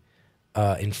cruelty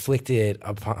inflicted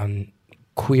upon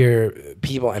queer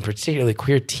people, and particularly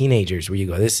queer teenagers, where you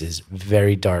go, this is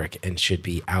very dark and should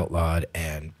be outlawed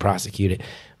and prosecuted,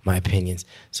 my opinions.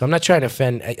 So I'm not trying to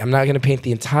offend. I'm not going to paint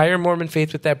the entire Mormon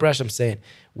faith with that brush. I'm saying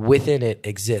within it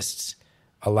exists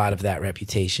a lot of that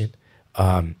reputation.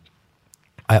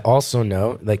 I also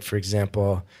know, like, for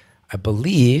example, I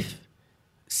believe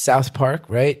South Park,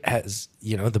 right, has,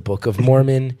 the Book of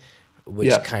Mormon,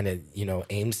 which kind of,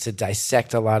 aims to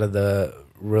dissect a lot of the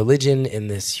religion in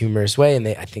this humorous way. And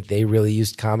I think they really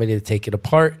used comedy to take it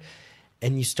apart.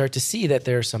 And you start to see that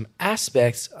there are some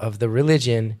aspects of the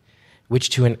religion which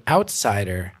to an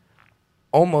outsider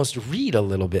almost read a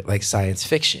little bit like science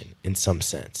fiction in some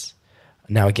sense.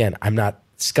 Now, again, I'm not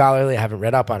scholarly, I haven't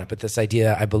read up on it, but this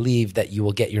idea, I believe, that you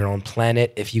will get your own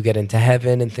planet if you get into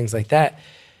heaven and things like that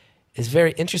is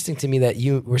very interesting to me, that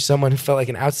you were someone who felt like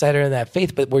an outsider in that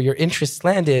faith, but where your interests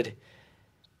landed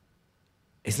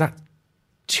is not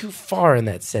too far in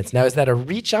that sense. Now, is that a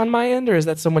reach on my end, or is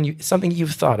that something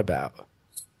you've thought about?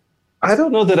 I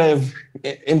don't know that I've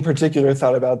in particular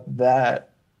thought about that,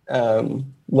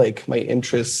 like my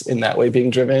interests in that way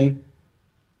being driven,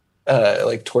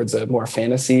 like towards a more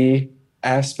fantasy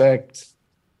aspect.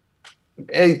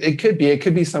 It could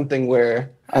be something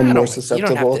where I'm more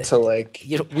susceptible to like.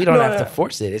 We don't have to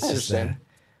force it. It's just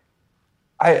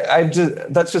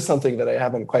that's just something that I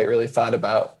haven't quite really thought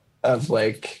about, of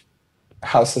like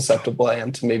how susceptible I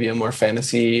am to maybe a more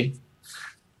fantasy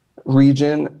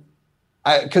region.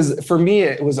 Because for me,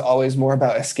 it was always more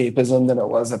about escapism than it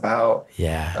was about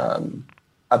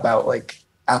like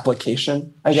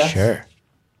application, I guess. Sure.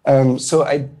 So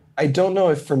I don't know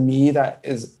if for me that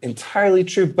is entirely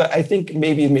true, but I think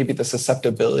maybe the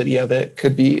susceptibility of it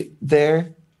could be there.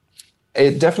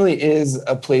 It definitely is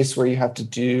a place where you have to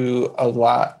do a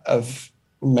lot of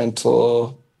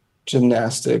mental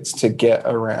gymnastics to get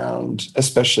around,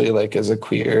 especially like as a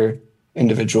queer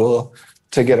individual,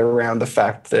 to get around the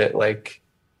fact that like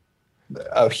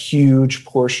a huge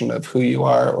portion of who you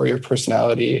are or your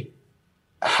personality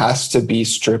has to be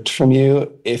stripped from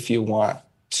you if you want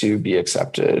to be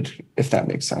accepted, if that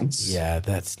makes sense. Yeah,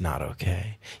 that's not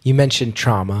okay. You mentioned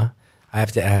trauma. I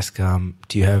have to ask,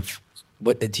 do you have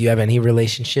any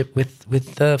relationship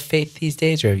with the faith these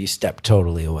days, or have you stepped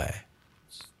totally away?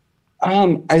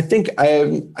 I think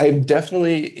I'm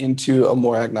definitely into a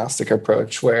more agnostic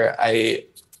approach where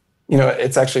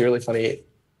it's actually really funny.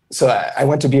 So I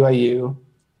went to BYU.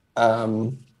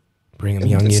 Brigham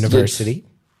Young University.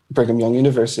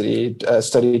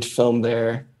 Studied film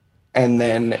there. And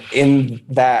then in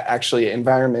that actually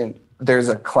environment, there's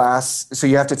a class. So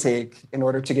you have to take, in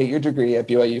order to get your degree at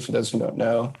BYU, for those who don't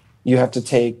know, you have to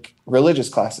take religious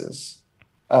classes.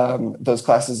 Those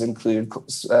classes include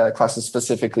classes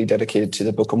specifically dedicated to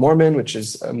the Book of Mormon, which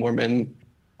is a Mormon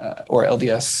or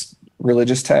LDS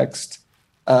religious text.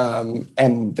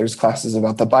 And there's classes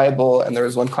about the Bible. And there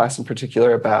was one class in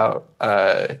particular about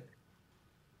world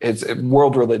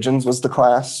religions was the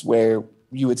class, where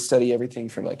you would study everything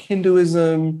from like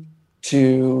Hinduism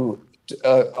to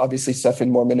obviously stuff in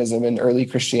Mormonism and early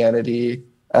Christianity,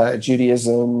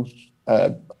 Judaism,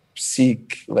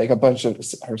 Sikh, like a bunch of,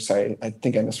 I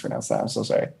think I mispronounced that. I'm so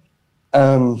sorry.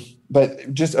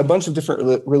 But just a bunch of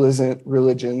different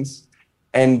religions.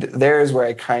 And there's where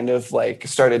I kind of like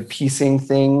started piecing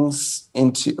things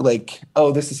into like,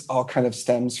 oh, this is all kind of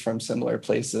stems from similar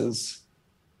places.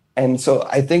 And so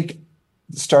I think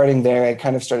starting there, I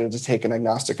kind of started to take an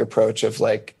agnostic approach of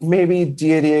like, maybe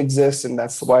deity exists, and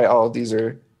that's why all of these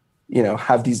are,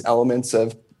 have these elements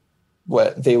of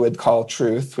what they would call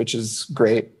truth, which is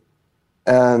great.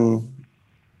 And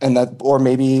that, or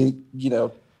maybe,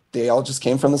 they all just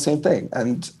came from the same thing.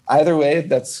 And either way,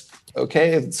 that's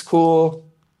okay. It's cool.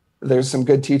 There's some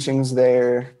good teachings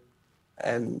there.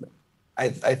 And I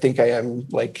think I am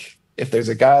like, if there's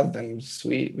a God, then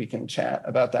sweet, we can chat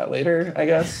about that later, I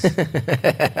guess.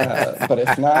 But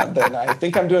if not, then I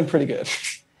think I'm doing pretty good.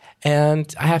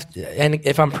 And and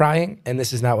if I'm prying, and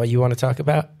this is not what you want to talk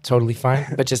about, totally fine.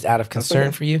 But just out of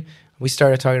concern for you, we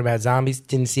started talking about zombies,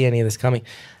 didn't see any of this coming.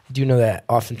 I do know that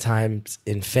oftentimes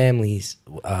in families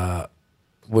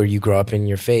where you grow up in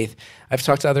your faith, I've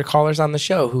talked to other callers on the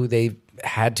show who they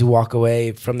had to walk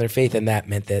away from their faith, and that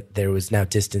meant that there was now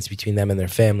distance between them and their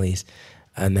families.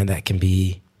 And then that can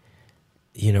be,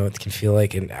 it can feel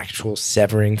like an actual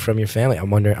severing from your family. I'm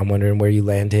wondering where you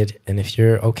landed and if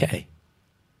you're okay.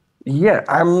 Yeah,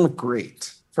 I'm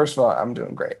great. First of all, I'm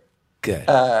doing great. Good.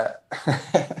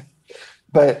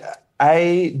 but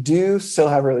I do still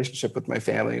have a relationship with my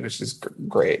family, which is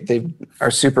great. They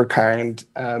are super kind.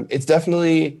 It's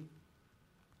definitely,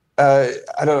 I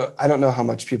don't know how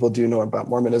much people do know about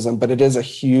Mormonism, but it is a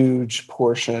huge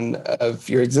portion of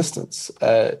your existence.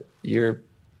 You're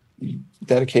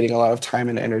dedicating a lot of time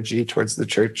and energy towards the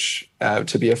church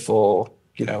to be a full,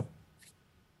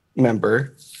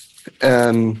 member.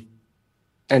 And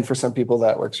for some people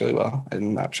that works really well.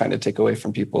 I'm not trying to take away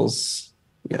from people's,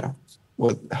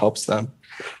 what helps them.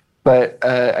 But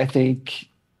I think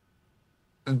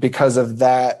because of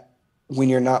that, when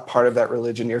you're not part of that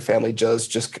religion, your family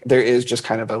there is just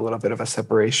kind of a little bit of a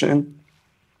separation.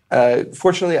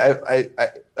 Fortunately,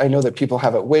 I know that people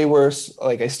have it way worse.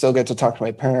 Like I still get to talk to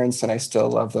my parents and I still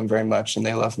love them very much and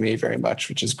they love me very much,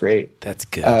 which is great. That's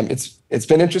good. It's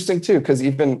been interesting too, because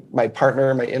even my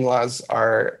partner, my in-laws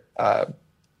are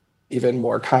even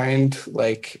more kind.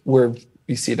 Like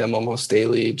we see them almost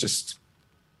daily,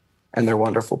 and they're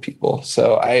wonderful people.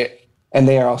 And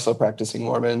they are also practicing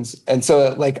Mormons. And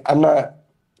so like,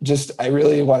 I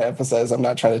really want to emphasize, I'm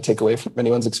not trying to take away from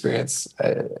anyone's experience.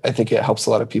 I think it helps a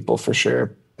lot of people for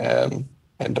sure. And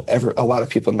a lot of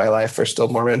people in my life are still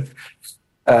Mormon.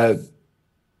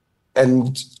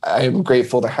 And I'm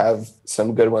grateful to have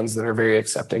some good ones that are very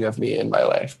accepting of me in my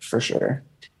life for sure.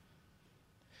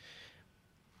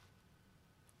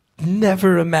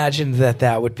 Never imagined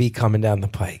that would be coming down the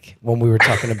pike when we were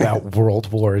talking about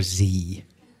World War Z.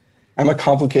 I'm a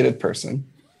complicated person.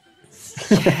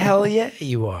 Hell yeah,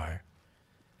 you are.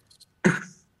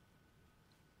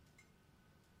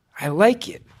 I like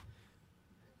it.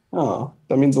 Oh,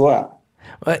 that means a lot.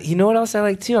 But you know what else I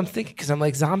like too? I'm thinking, because I'm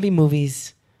like, zombie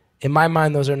movies, in my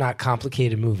mind, those are not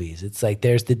complicated movies. It's like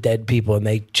there's the dead people and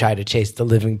they try to chase the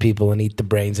living people and eat the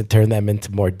brains and turn them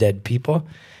into more dead people.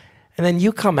 And then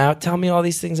you come out, tell me all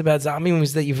these things about zombie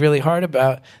movies that you've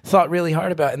thought really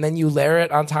hard about, and then you layer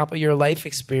it on top of your life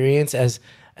experience as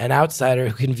an outsider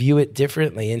who can view it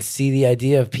differently and see the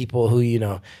idea of people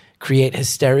who, create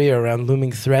hysteria around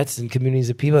looming threats in communities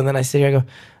of people. And then I sit here and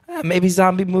go, maybe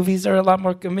zombie movies are a lot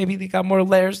more, maybe they got more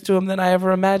layers to them than I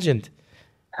ever imagined.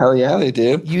 Hell yeah, they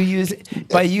do. You use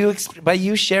by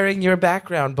you sharing your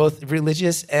background, both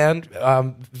religious and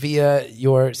via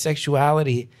your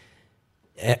sexuality.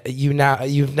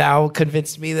 You've now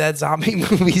convinced me that zombie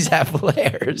movies have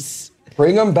layers.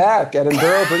 Bring them back,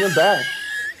 Edinburgh. Bring them back.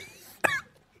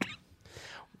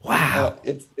 Wow,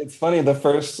 it's funny. The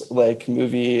first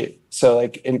movie. So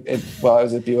while I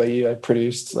was at BYU, I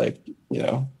produced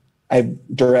I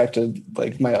directed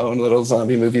my own little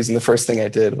zombie movies, and the first thing I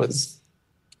did was,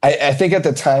 I think at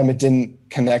the time it didn't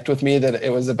connect with me that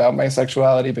it was about my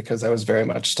sexuality, because I was very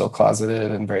much still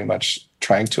closeted and very much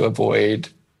trying to avoid,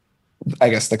 I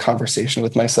guess, the conversation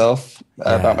with myself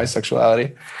about my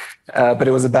sexuality. But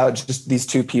it was about just these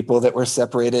two people that were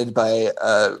separated by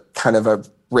kind of a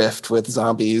rift with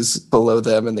zombies below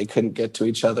them, and they couldn't get to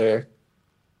each other.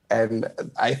 And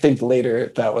I think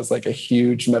later that was a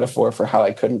huge metaphor for how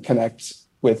I couldn't connect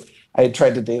with, I had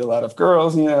tried to date a lot of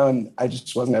girls, and I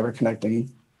just wasn't ever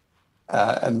connecting.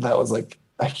 And that was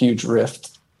a huge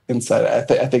rift inside.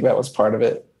 I think that was part of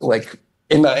it.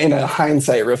 In a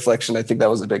hindsight reflection, I think that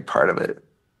was a big part of it.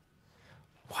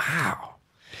 Wow.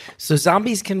 So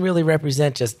zombies can really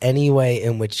represent just any way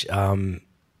in which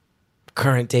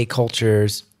current day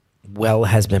culture's well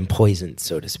has been poisoned,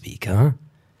 so to speak, huh?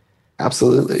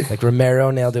 Absolutely. Romero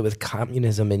nailed it with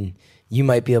communism, and you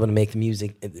might be able to make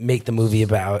the movie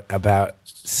about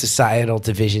societal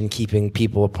division keeping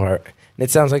people apart. And it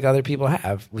sounds like other people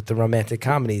have with the romantic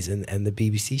comedies and the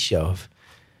BBC show.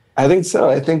 I think so.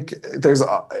 I think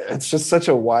it's just such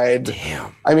a wide.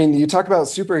 Damn. I mean, you talk about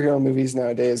superhero movies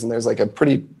nowadays, and there's a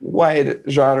pretty wide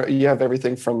genre. You have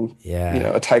everything from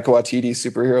a Taika Waititi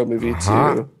superhero movie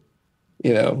to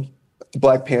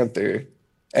Black Panther,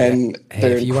 and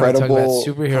they're if you incredible. Want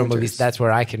to talk about superhero movies, that's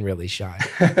where I can really shine.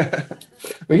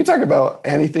 We can talk about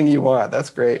anything you want. That's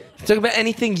great. Talk about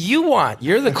anything you want.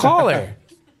 You're the caller.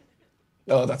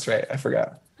 Oh, that's right. I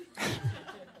forgot.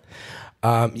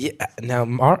 Now,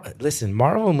 listen,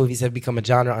 Marvel movies have become a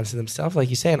genre unto themselves, like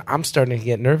you say, and I'm starting to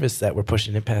get nervous that we're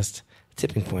pushing it past a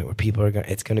tipping point where people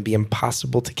it's going to be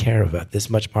impossible to care about this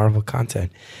much Marvel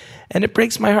content. And it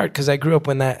breaks my heart, because I grew up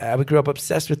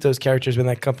obsessed with those characters when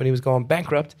that company was going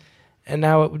bankrupt, and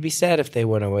now it would be sad if they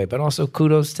went away. But also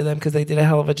kudos to them, because they did a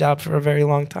hell of a job for a very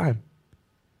long time.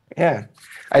 Yeah.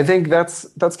 I think that's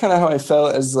kind of how I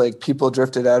felt as people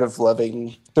drifted out of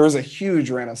loving. There was a huge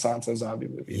renaissance of zombie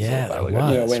movies. Yeah, when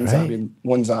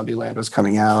Zombieland was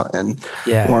coming out, and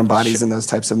Warm Bodies and those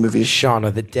types of movies. Shaun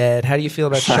of the Dead. How do you feel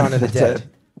about Shaun of the Dead?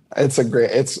 It's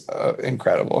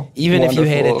incredible. Even if you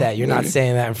hated Wonderful that, you're not movie.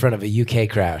 saying that in front of a UK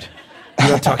crowd. You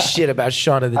don't talk shit about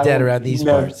Shaun of the Dead around these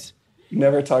parts.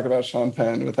 Never talk about Sean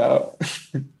Penn without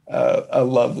a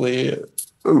lovely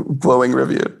glowing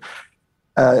review.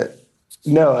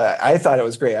 No, I thought it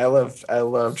was great. I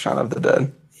love Shaun of the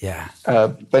Dead. Yeah.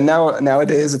 But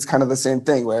nowadays it's kind of the same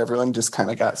thing where everyone just kind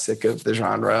of got sick of the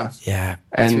genre. Yeah.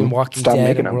 And Between Walking stopped Dead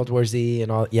making and them. World War Z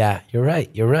and all. Yeah, you're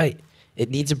right. It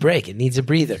needs a break. It needs a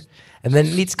breather. And then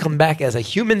it needs to come back as a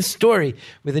human story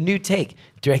with a new take,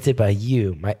 directed by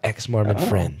you, my ex-Mormon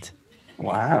friend.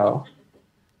 Wow.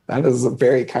 That is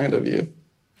very kind of you.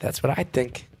 That's what I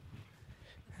think.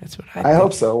 I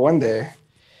hope so, one day.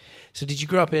 So did you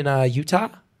grow up in Utah?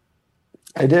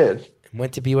 I did.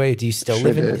 Went to BYU. Do you still Sure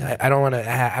live in? did. I don't want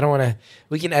to.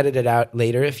 We can edit it out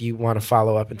later if you want to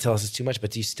follow up and tell us it's too much.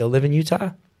 But do you still live in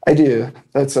Utah? I do.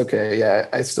 That's okay. Yeah,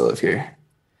 I still live here.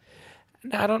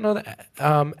 No, I don't know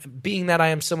that. Being that I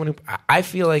am someone who I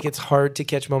feel like it's hard to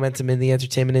catch momentum in the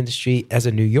entertainment industry as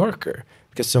a New Yorker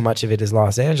because so much of it is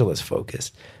Los Angeles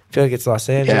focused. I feel like it's Los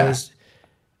Angeles,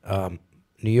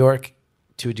 New York,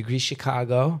 to a degree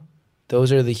Chicago.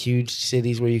 Those are the huge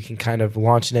cities where you can kind of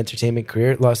launch an entertainment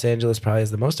career. Los Angeles probably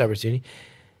has the most opportunity.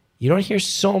 You don't hear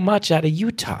so much out of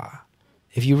Utah.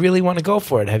 If you really want to go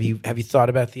for it, have you thought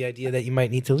about the idea that you might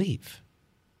need to leave?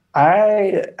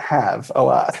 I have a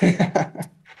lot.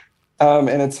 And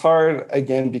it's hard,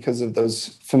 again, because of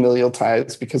those familial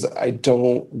ties, because I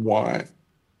don't want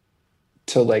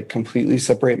to like completely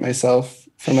separate myself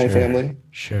from my family.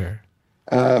 Sure.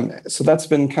 So that's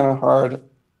been kind of hard.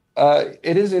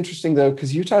 It is interesting though,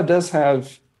 because Utah does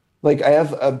have, like, I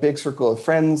have a big circle of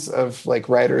friends of like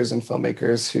writers and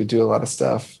filmmakers who do a lot of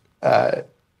stuff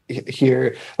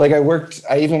here. Like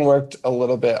I even worked a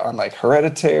little bit on like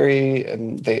Hereditary,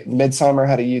 and Midsummer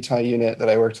had a Utah unit that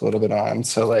I worked a little bit on.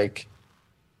 So like,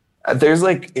 there's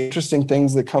like interesting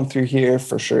things that come through here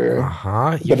for sure.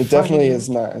 But it definitely is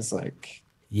not as like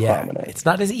prominent. It's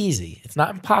not as easy. It's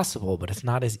not impossible, but it's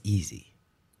not as easy.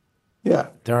 Yeah.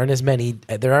 There aren't as many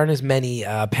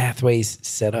pathways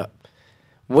set up.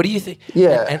 What do you think?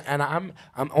 Yeah. And I'm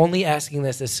only asking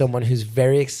this as someone who's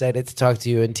very excited to talk to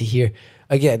you and to hear.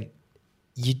 Again,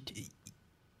 you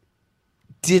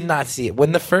did not see it.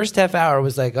 When the first half hour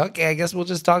was like, okay, I guess we'll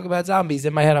just talk about zombies.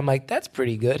 In my head, I'm like, that's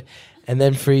pretty good. And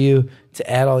then for you to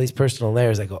add all these personal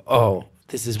layers, I go, oh,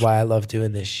 this is why I love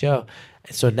doing this show.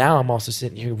 And so now I'm also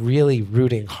sitting here really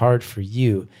rooting hard for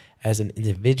you as an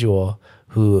individual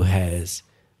who has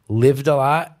lived a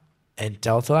lot and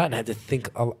dealt a lot and had to think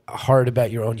hard about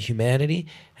your own humanity,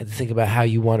 had to think about how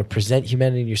you want to present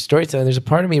humanity in your storytelling. There's a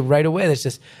part of me right away that's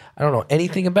just, I don't know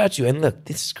anything about you. And look,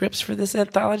 the scripts for this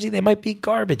anthology, they might be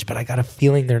garbage, but I got a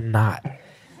feeling they're not.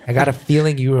 I got a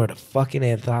feeling you wrote a fucking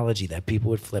anthology that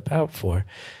people would flip out for.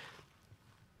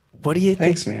 What do you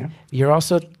think? Thanks, man. You're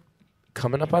also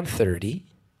coming up on 30.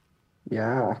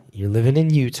 Yeah. You're living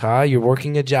in Utah. You're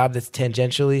working a job that's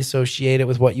tangentially associated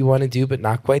with what you want to do, but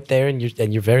not quite there. And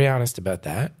you're very honest about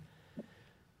that.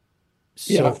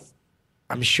 So Yeah.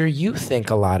 I'm sure you think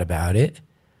a lot about it.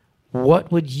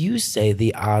 What would you say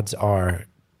the odds are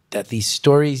that these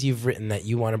stories you've written that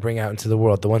you want to bring out into the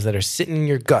world, the ones that are sitting in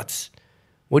your guts,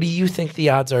 what do you think the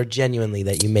odds are genuinely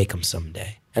that you make them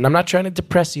someday? And I'm not trying to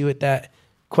depress you with that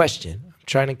question. I'm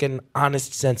trying to get an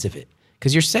honest sense of it.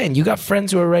 Because you're saying you got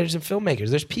friends who are writers and filmmakers.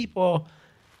 There's people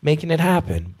making it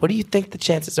happen. What do you think the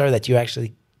chances are that you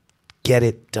actually get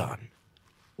it done?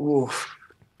 Oof.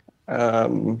 I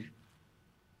don't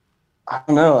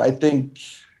know. I think,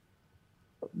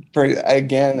 I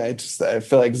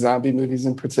feel like zombie movies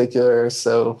in particular are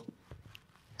so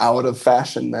out of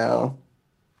fashion now.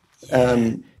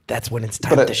 That's when it's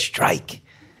time to strike.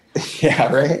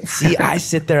 Yeah, right? See, I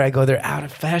sit there, I go, they're out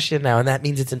of fashion now, and that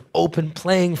means it's an open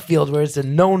playing field where it's a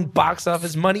known box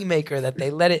office moneymaker that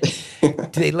they let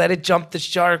it jump the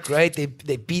shark, right? They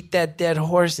beat that dead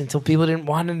horse until people didn't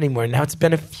want it anymore. Now it's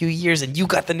been a few years, and you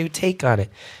got the new take on it.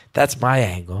 That's my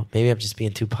angle. Maybe I'm just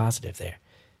being too positive there.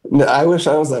 No, I wish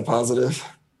I was that positive.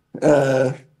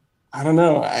 I don't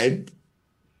know.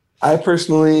 I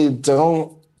personally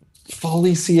don't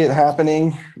fully see it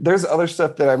happening. There's other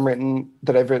stuff that I've written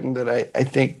that I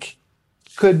think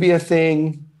could be a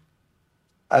thing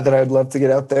that I'd love to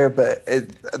get out there, but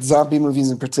zombie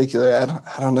movies in particular,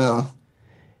 I don't know.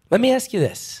 Let me ask you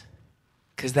this,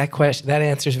 because that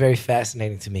answer is very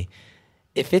fascinating to me.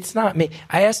 If it's not me,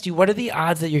 I asked you, what are the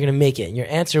odds that you're going to make it? And your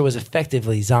answer was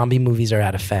effectively, zombie movies are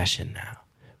out of fashion now,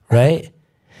 right?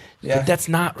 Yeah. But that's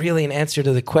not really an answer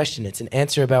to the question. It's an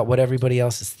answer about what everybody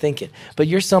else is thinking. But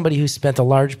you're somebody who spent a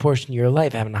large portion of your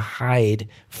life having to hide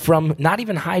from, not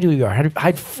even hide who you are,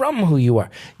 hide from who you are.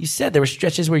 You said there were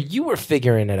stretches where you were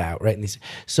figuring it out, right?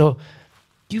 So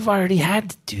you've already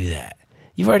had to do that.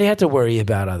 You've already had to worry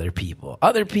about other people.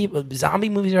 Other people, zombie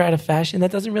movies are out of fashion.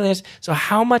 That doesn't really answer. So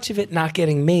how much of it not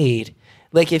getting made,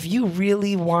 like if you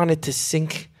really wanted to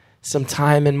sink some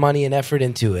time and money and effort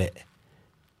into it,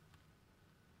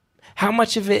 how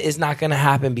much of it is not going to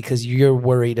happen because you're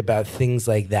worried about things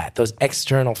like that? Those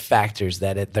external factors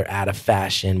that they're out of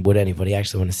fashion. Would anybody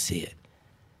actually want to see it?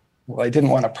 Well, I didn't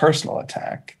want a personal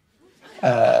attack.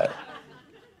 I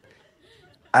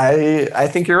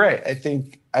think you're right. I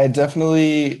think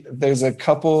there's a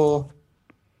couple.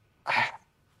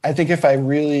 I think if I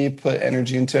really put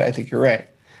energy into it, I think you're right.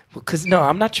 Because no,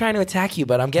 I'm not trying to attack you,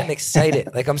 but I'm getting excited.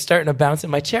 Like I'm starting to bounce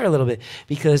in my chair a little bit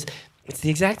because it's the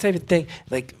exact type of thing.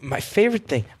 Like my favorite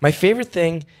thing,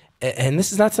 and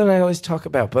this is not something I always talk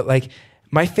about, but like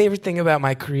my favorite thing about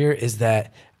my career is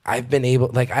that I've been able,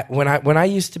 when I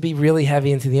used to be really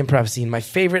heavy into the improv scene, my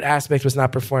favorite aspect was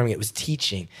not performing. It was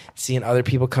teaching, seeing other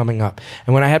people coming up.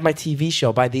 And when I had my TV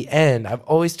show, by the end, I've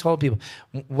always told people,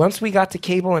 once we got to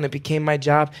cable and it became my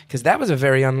job, because that was a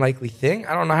very unlikely thing.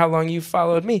 I don't know how long you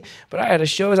followed me, but I had a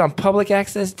show on public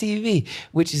access TV,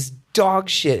 which is dog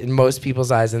shit in most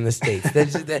people's eyes in the States.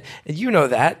 You know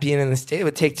that, being in the States. It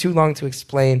would take too long to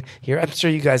explain here. I'm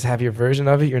sure you guys have your version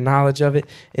of it, your knowledge of it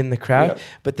in the crowd. Yep.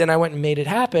 But then I went and made it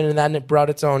happen, and then it brought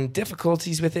its own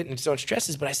difficulties with it and its own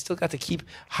stresses, but I still got to keep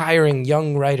hiring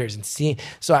young writers and seeing.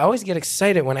 So I always get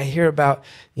excited when I hear about,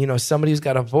 somebody who's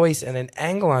got a voice and an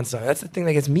angle on something. That's the thing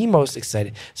that gets me most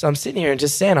excited. So I'm sitting here and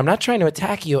just saying, I'm not trying to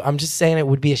attack you. I'm just saying it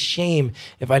would be a shame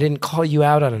if I didn't call you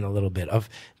out on it a little bit of,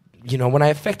 when I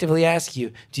effectively ask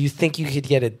you, do you think you could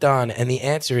get it done? And the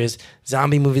answer is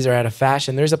zombie movies are out of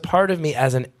fashion. There's a part of me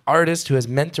as an artist who has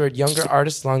mentored younger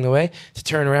artists along the way to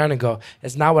turn around and go,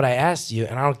 it's not what I asked you,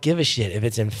 and I don't give a shit if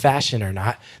it's in fashion or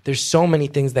not. There's so many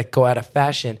things that go out of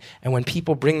fashion, and when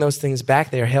people bring those things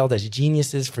back, they are hailed as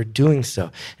geniuses for doing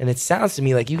so. And it sounds to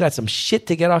me like you got some shit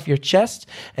to get off your chest,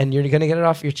 and you're going to get it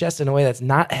off your chest in a way that's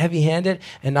not heavy-handed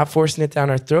and not forcing it down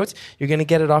our throats. You're going to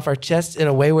get it off our chest in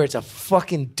a way where it's a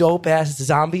fucking dope-ass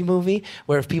zombie movie,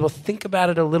 where if people think about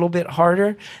it a little bit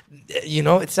harder,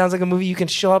 it sounds like a movie you can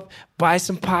show up, buy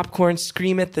some popcorn,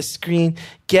 scream at the screen,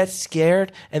 get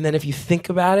scared, and then if you think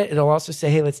about it, it'll also say,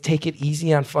 hey, let's take it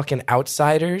easy on fucking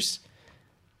outsiders.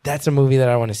 That's a movie that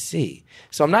I want to see.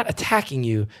 So I'm not attacking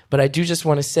you, but I do just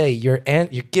want to say you're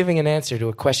giving an answer to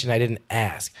a question I didn't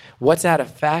ask. What's out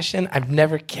of fashion? I've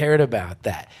never cared about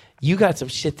that. You got some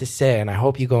shit to say, and I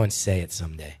hope you go and say it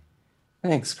someday.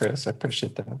 Thanks, Chris. I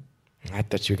appreciate that. I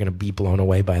thought you were going to be blown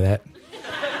away by that.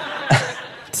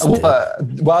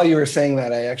 While you were saying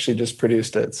that, I actually just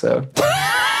produced it. So,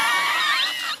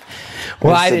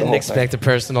 well, I didn't expect a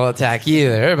personal attack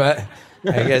either, but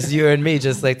I guess you and me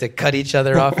just like to cut each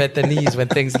other off at the knees when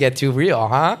things get too real,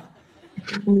 huh?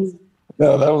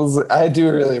 No, I do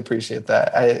really appreciate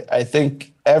that. I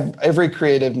think every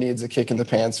creative needs a kick in the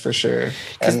pants for sure.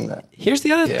 And here's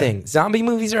the other thing: zombie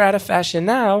movies are out of fashion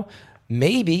now.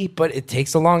 Maybe, but it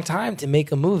takes a long time to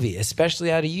make a movie,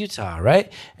 especially out of Utah, right?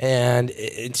 And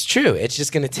it's true. It's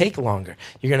just going to take longer.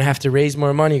 You're going to have to raise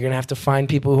more money. You're going to have to find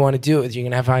people who want to do it. You're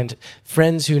going to have to find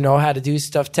friends who know how to do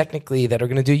stuff technically that are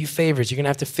going to do you favors. You're going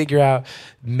to have to figure out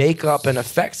makeup and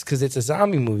effects because it's a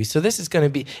zombie movie. So this is going to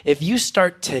be, if you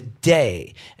start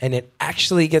today and it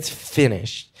actually gets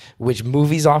finished, which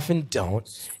movies often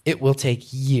don't, it will take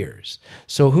years.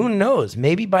 So who knows?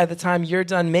 Maybe by the time you're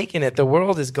done making it, the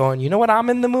world is going, you know what I'm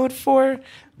in the mood for?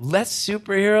 Less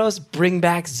superheroes, bring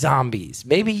back zombies.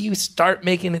 Maybe you start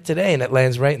making it today and it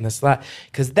lands right in the slot.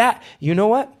 Because that, you know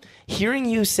what? Hearing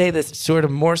you say this sort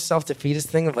of more self-defeatist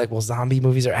thing of like, well, zombie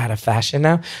movies are out of fashion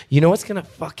now. You know what's going to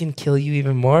fucking kill you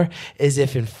even more is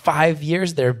if in 5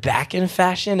 years they're back in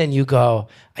fashion and you go,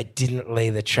 I didn't lay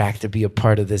the track to be a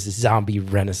part of this zombie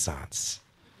renaissance.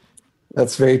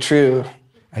 That's very true.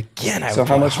 Again, so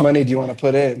how much money do you want to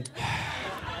put in?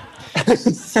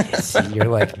 See, you're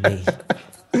like me.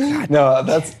 God. No,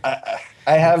 that's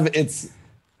I have. It's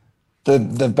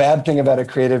the bad thing about a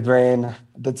creative brain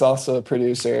that's also a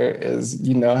producer is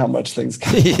how much things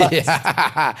can cost.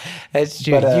 Yeah, that's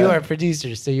true. You are a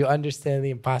producer, so you understand the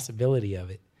impossibility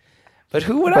of it. But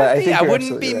who would I be? I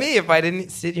wouldn't be me if I didn't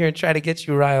sit here and try to get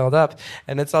you riled up.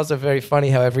 And it's also very funny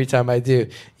how every time I do,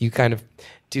 you kind of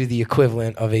do the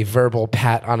equivalent of a verbal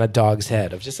pat on a dog's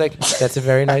head of just like, that's a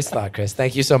very nice thought, Chris.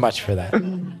 Thank you so much for that.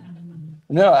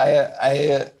 No,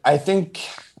 I think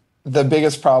the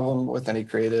biggest problem with any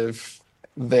creative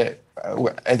that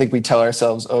I think we tell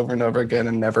ourselves over and over again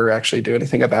and never actually do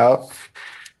anything about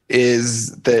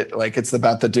is that like it's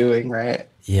about the doing, right?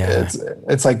 Yeah.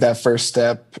 It's like that first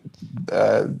step,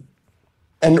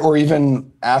 and or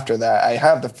even after that, I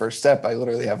have the first step. I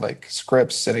literally have like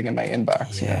scripts sitting in my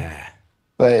inbox. Yeah.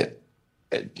 But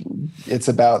it's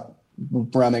about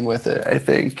running with it, I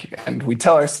think, and we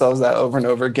tell ourselves that over and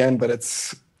over again. But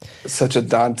it's such a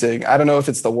daunting. I don't know if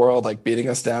it's the world like beating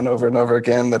us down over and over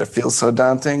again that it feels so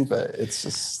daunting, but it's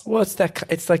just. Well,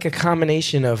 it's like a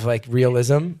combination of like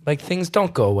realism, like things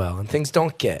don't go well and things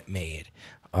don't get made.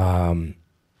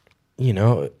 You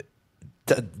know,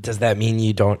 does that mean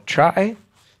you don't try?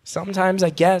 Sometimes,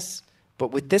 I guess.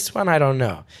 But with this one, I don't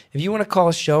know. If you want to call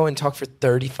a show and talk for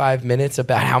 35 minutes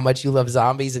about how much you love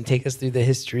zombies and take us through the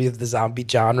history of the zombie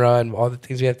genre and all the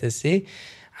things we have to see,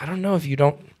 I don't know if you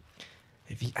don't.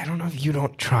 I don't know if you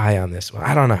don't try on this one.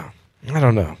 I don't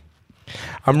know.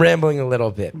 I'm rambling a little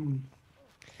bit.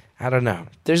 I don't know.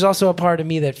 There's also a part of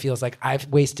me that feels like I've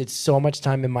wasted so much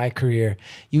time in my career.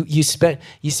 You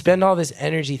spend all this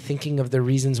energy thinking of the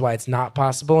reasons why it's not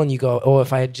possible, and you go, oh,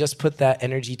 if I had just put that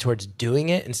energy towards doing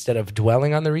it instead of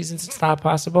dwelling on the reasons it's not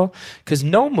possible, because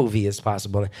no movie is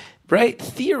possible, right?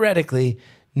 Theoretically,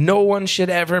 no one should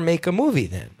ever make a movie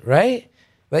then, right?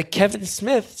 Like Kevin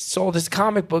Smith sold his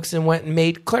comic books and went and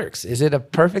made Clerks. Is it a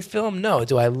perfect film? No.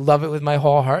 Do I love it with my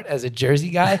whole heart as a Jersey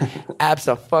guy?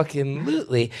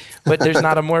 Abso-fucking-lutely. But there's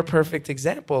not a more perfect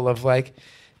example of like,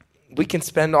 we can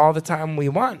spend all the time we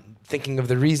want thinking of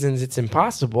the reasons it's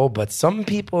impossible, but some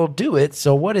people do it.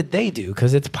 So what did they do?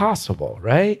 Because it's possible,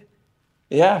 right?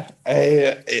 Yeah,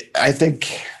 I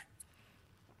think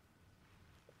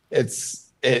it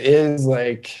is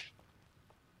like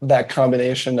that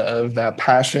combination of that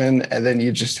passion, and then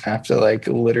you just have to like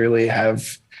literally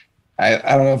have I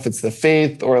don't know if it's the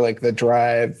faith or like the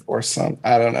drive or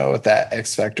I don't know what that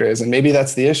X factor is, and maybe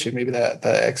that's the issue. Maybe that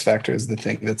the X factor is the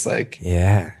thing that's like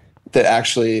that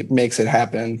actually makes it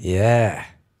happen. Yeah.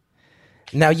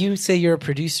 Now you say you're a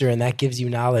producer and that gives you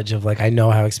knowledge of like, I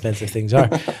know how expensive things are.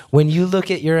 When you look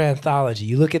at your anthology,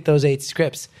 you look at those 8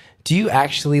 scripts, do you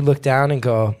actually look down and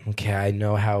go, okay, I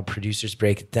know how producers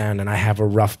break it down and I have a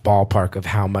rough ballpark of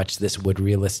how much this would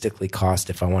realistically cost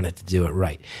if I wanted to do it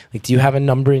right? Like, do you have a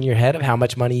number in your head of how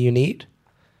much money you need?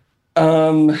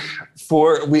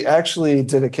 We actually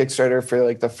did a Kickstarter for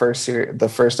like the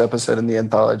first episode in the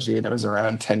anthology, and it was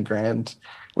around 10 grand,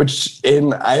 which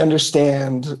I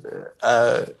understand,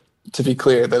 to be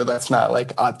clear, that that's not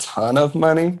like a ton of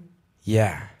money.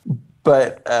 Yeah.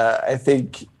 But I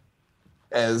think,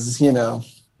 as you know,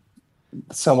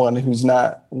 someone who's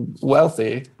not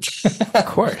wealthy, of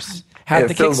course. How'd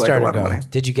the Kickstarter go?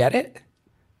 Did you get it?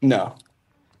 No.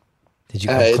 Did you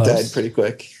go close? It died pretty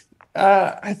quick.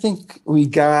 I think we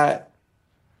got,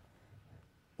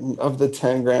 of the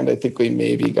 10 grand, I think we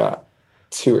maybe got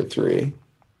 2 or 3,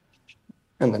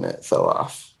 and then it fell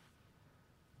off.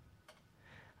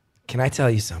 Can I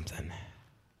tell you something?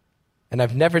 And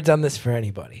I've never done this for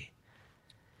anybody.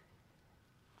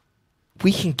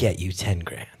 We can get you 10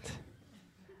 grand.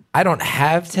 I don't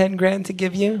have 10 grand to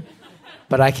give you,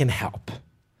 but I can help.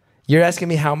 You're asking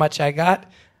me how much I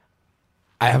got?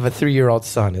 I have a 3-year-old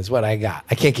son is what I got.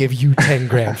 I can't give you 10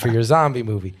 grand for your zombie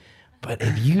movie. But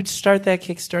if you'd start that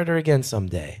Kickstarter again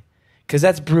someday, because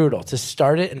that's brutal. To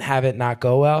start it and have it not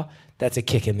go well, that's a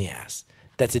kick in the ass.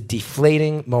 That's a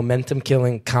deflating,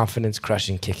 momentum-killing,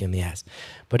 confidence-crushing kick in the ass.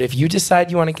 But if you decide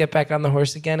you want to get back on the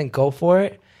horse again and go for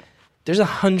it, there's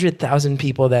 100,000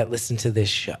 people that listen to this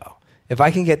show. If I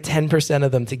can get 10%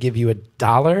 of them to give you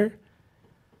 $1,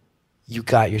 you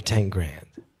got your 10 grand.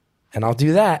 And I'll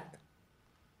do that.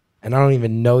 And I don't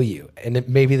even know you. And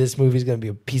maybe this movie's going to be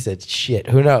a piece of shit.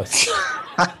 Who knows?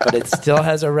 But it still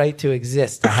has a right to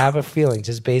exist. I have a feeling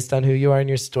just based on who you are in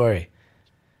your story.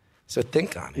 So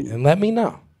think on it and let me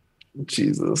know.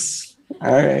 Jesus.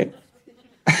 All right.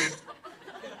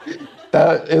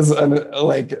 That is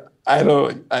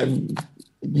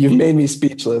you've made me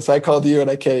speechless. I called you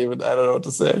and I don't know what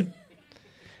to say.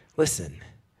 Listen,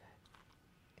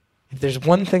 if there's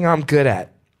one thing I'm good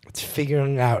at, it's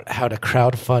figuring out how to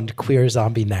crowdfund queer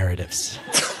zombie narratives.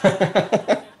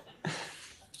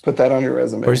 Put that on your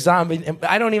resume. Or zombie,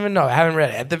 I don't even know. I haven't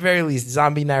read it. At the very least,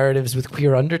 zombie narratives with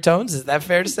queer undertones. Is that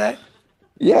fair to say?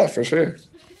 Yeah, for sure.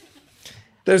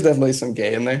 There's definitely some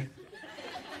gay in there.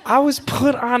 I was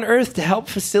put on Earth to help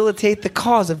facilitate the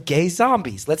cause of gay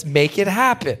zombies. Let's make it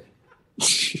happen.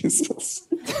 Jesus.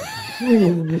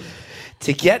 To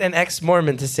get an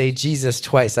ex-Mormon to say Jesus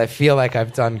twice, I feel like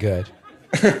I've done good.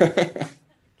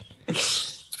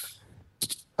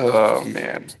 Oh,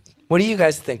 man. What do you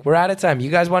guys think? We're out of time. You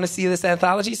guys want to see this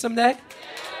anthology someday?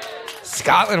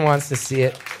 Scotland wants to see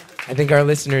it. I think our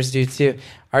listeners do too.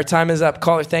 Our time is up.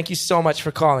 Caller, thank you so much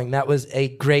for calling. That was a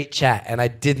great chat, and I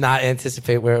did not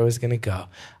anticipate where it was going to go.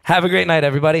 Have a great night,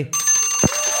 everybody.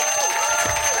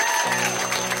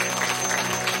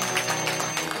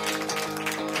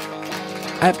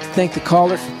 I have to thank the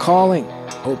caller for calling,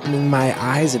 opening my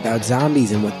eyes about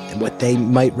zombies and what they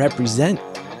might represent.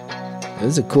 It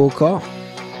was a cool call.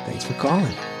 Thanks for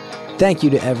calling. Thank you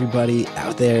to everybody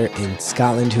out there in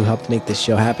Scotland who helped make this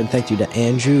show happen. Thank you to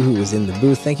Andrew, who was in the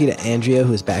booth. Thank you to Andrea,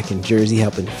 who is back in Jersey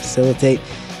helping to facilitate.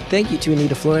 Thank you to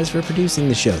Anita Flores for producing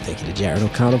the show. Thank you to Jared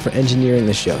O'Connell for engineering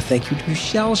the show. Thank you to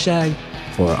Shellshag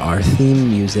for our theme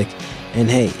music. And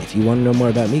hey, if you want to know more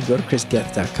about me, go to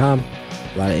chrisgeth.com.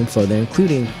 A lot of info there,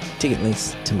 including ticket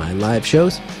links to my live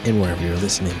shows and wherever you're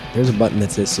listening. There's a button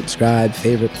that says subscribe,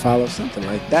 favorite, follow, something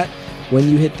like that. When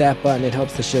you hit that button, it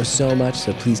helps the show so much,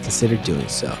 so please consider doing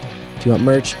so. If you want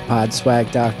merch,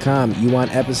 podswag.com. You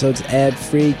want episodes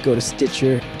ad-free, go to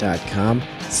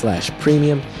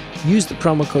stitcher.com/premium. Use the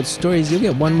promo code STORIES. You'll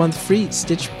get 1 month free.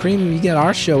 Stitcher Premium, you get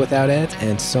our show without ads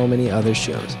and so many other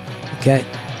shows. Okay?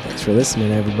 Thanks for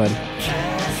listening, everybody.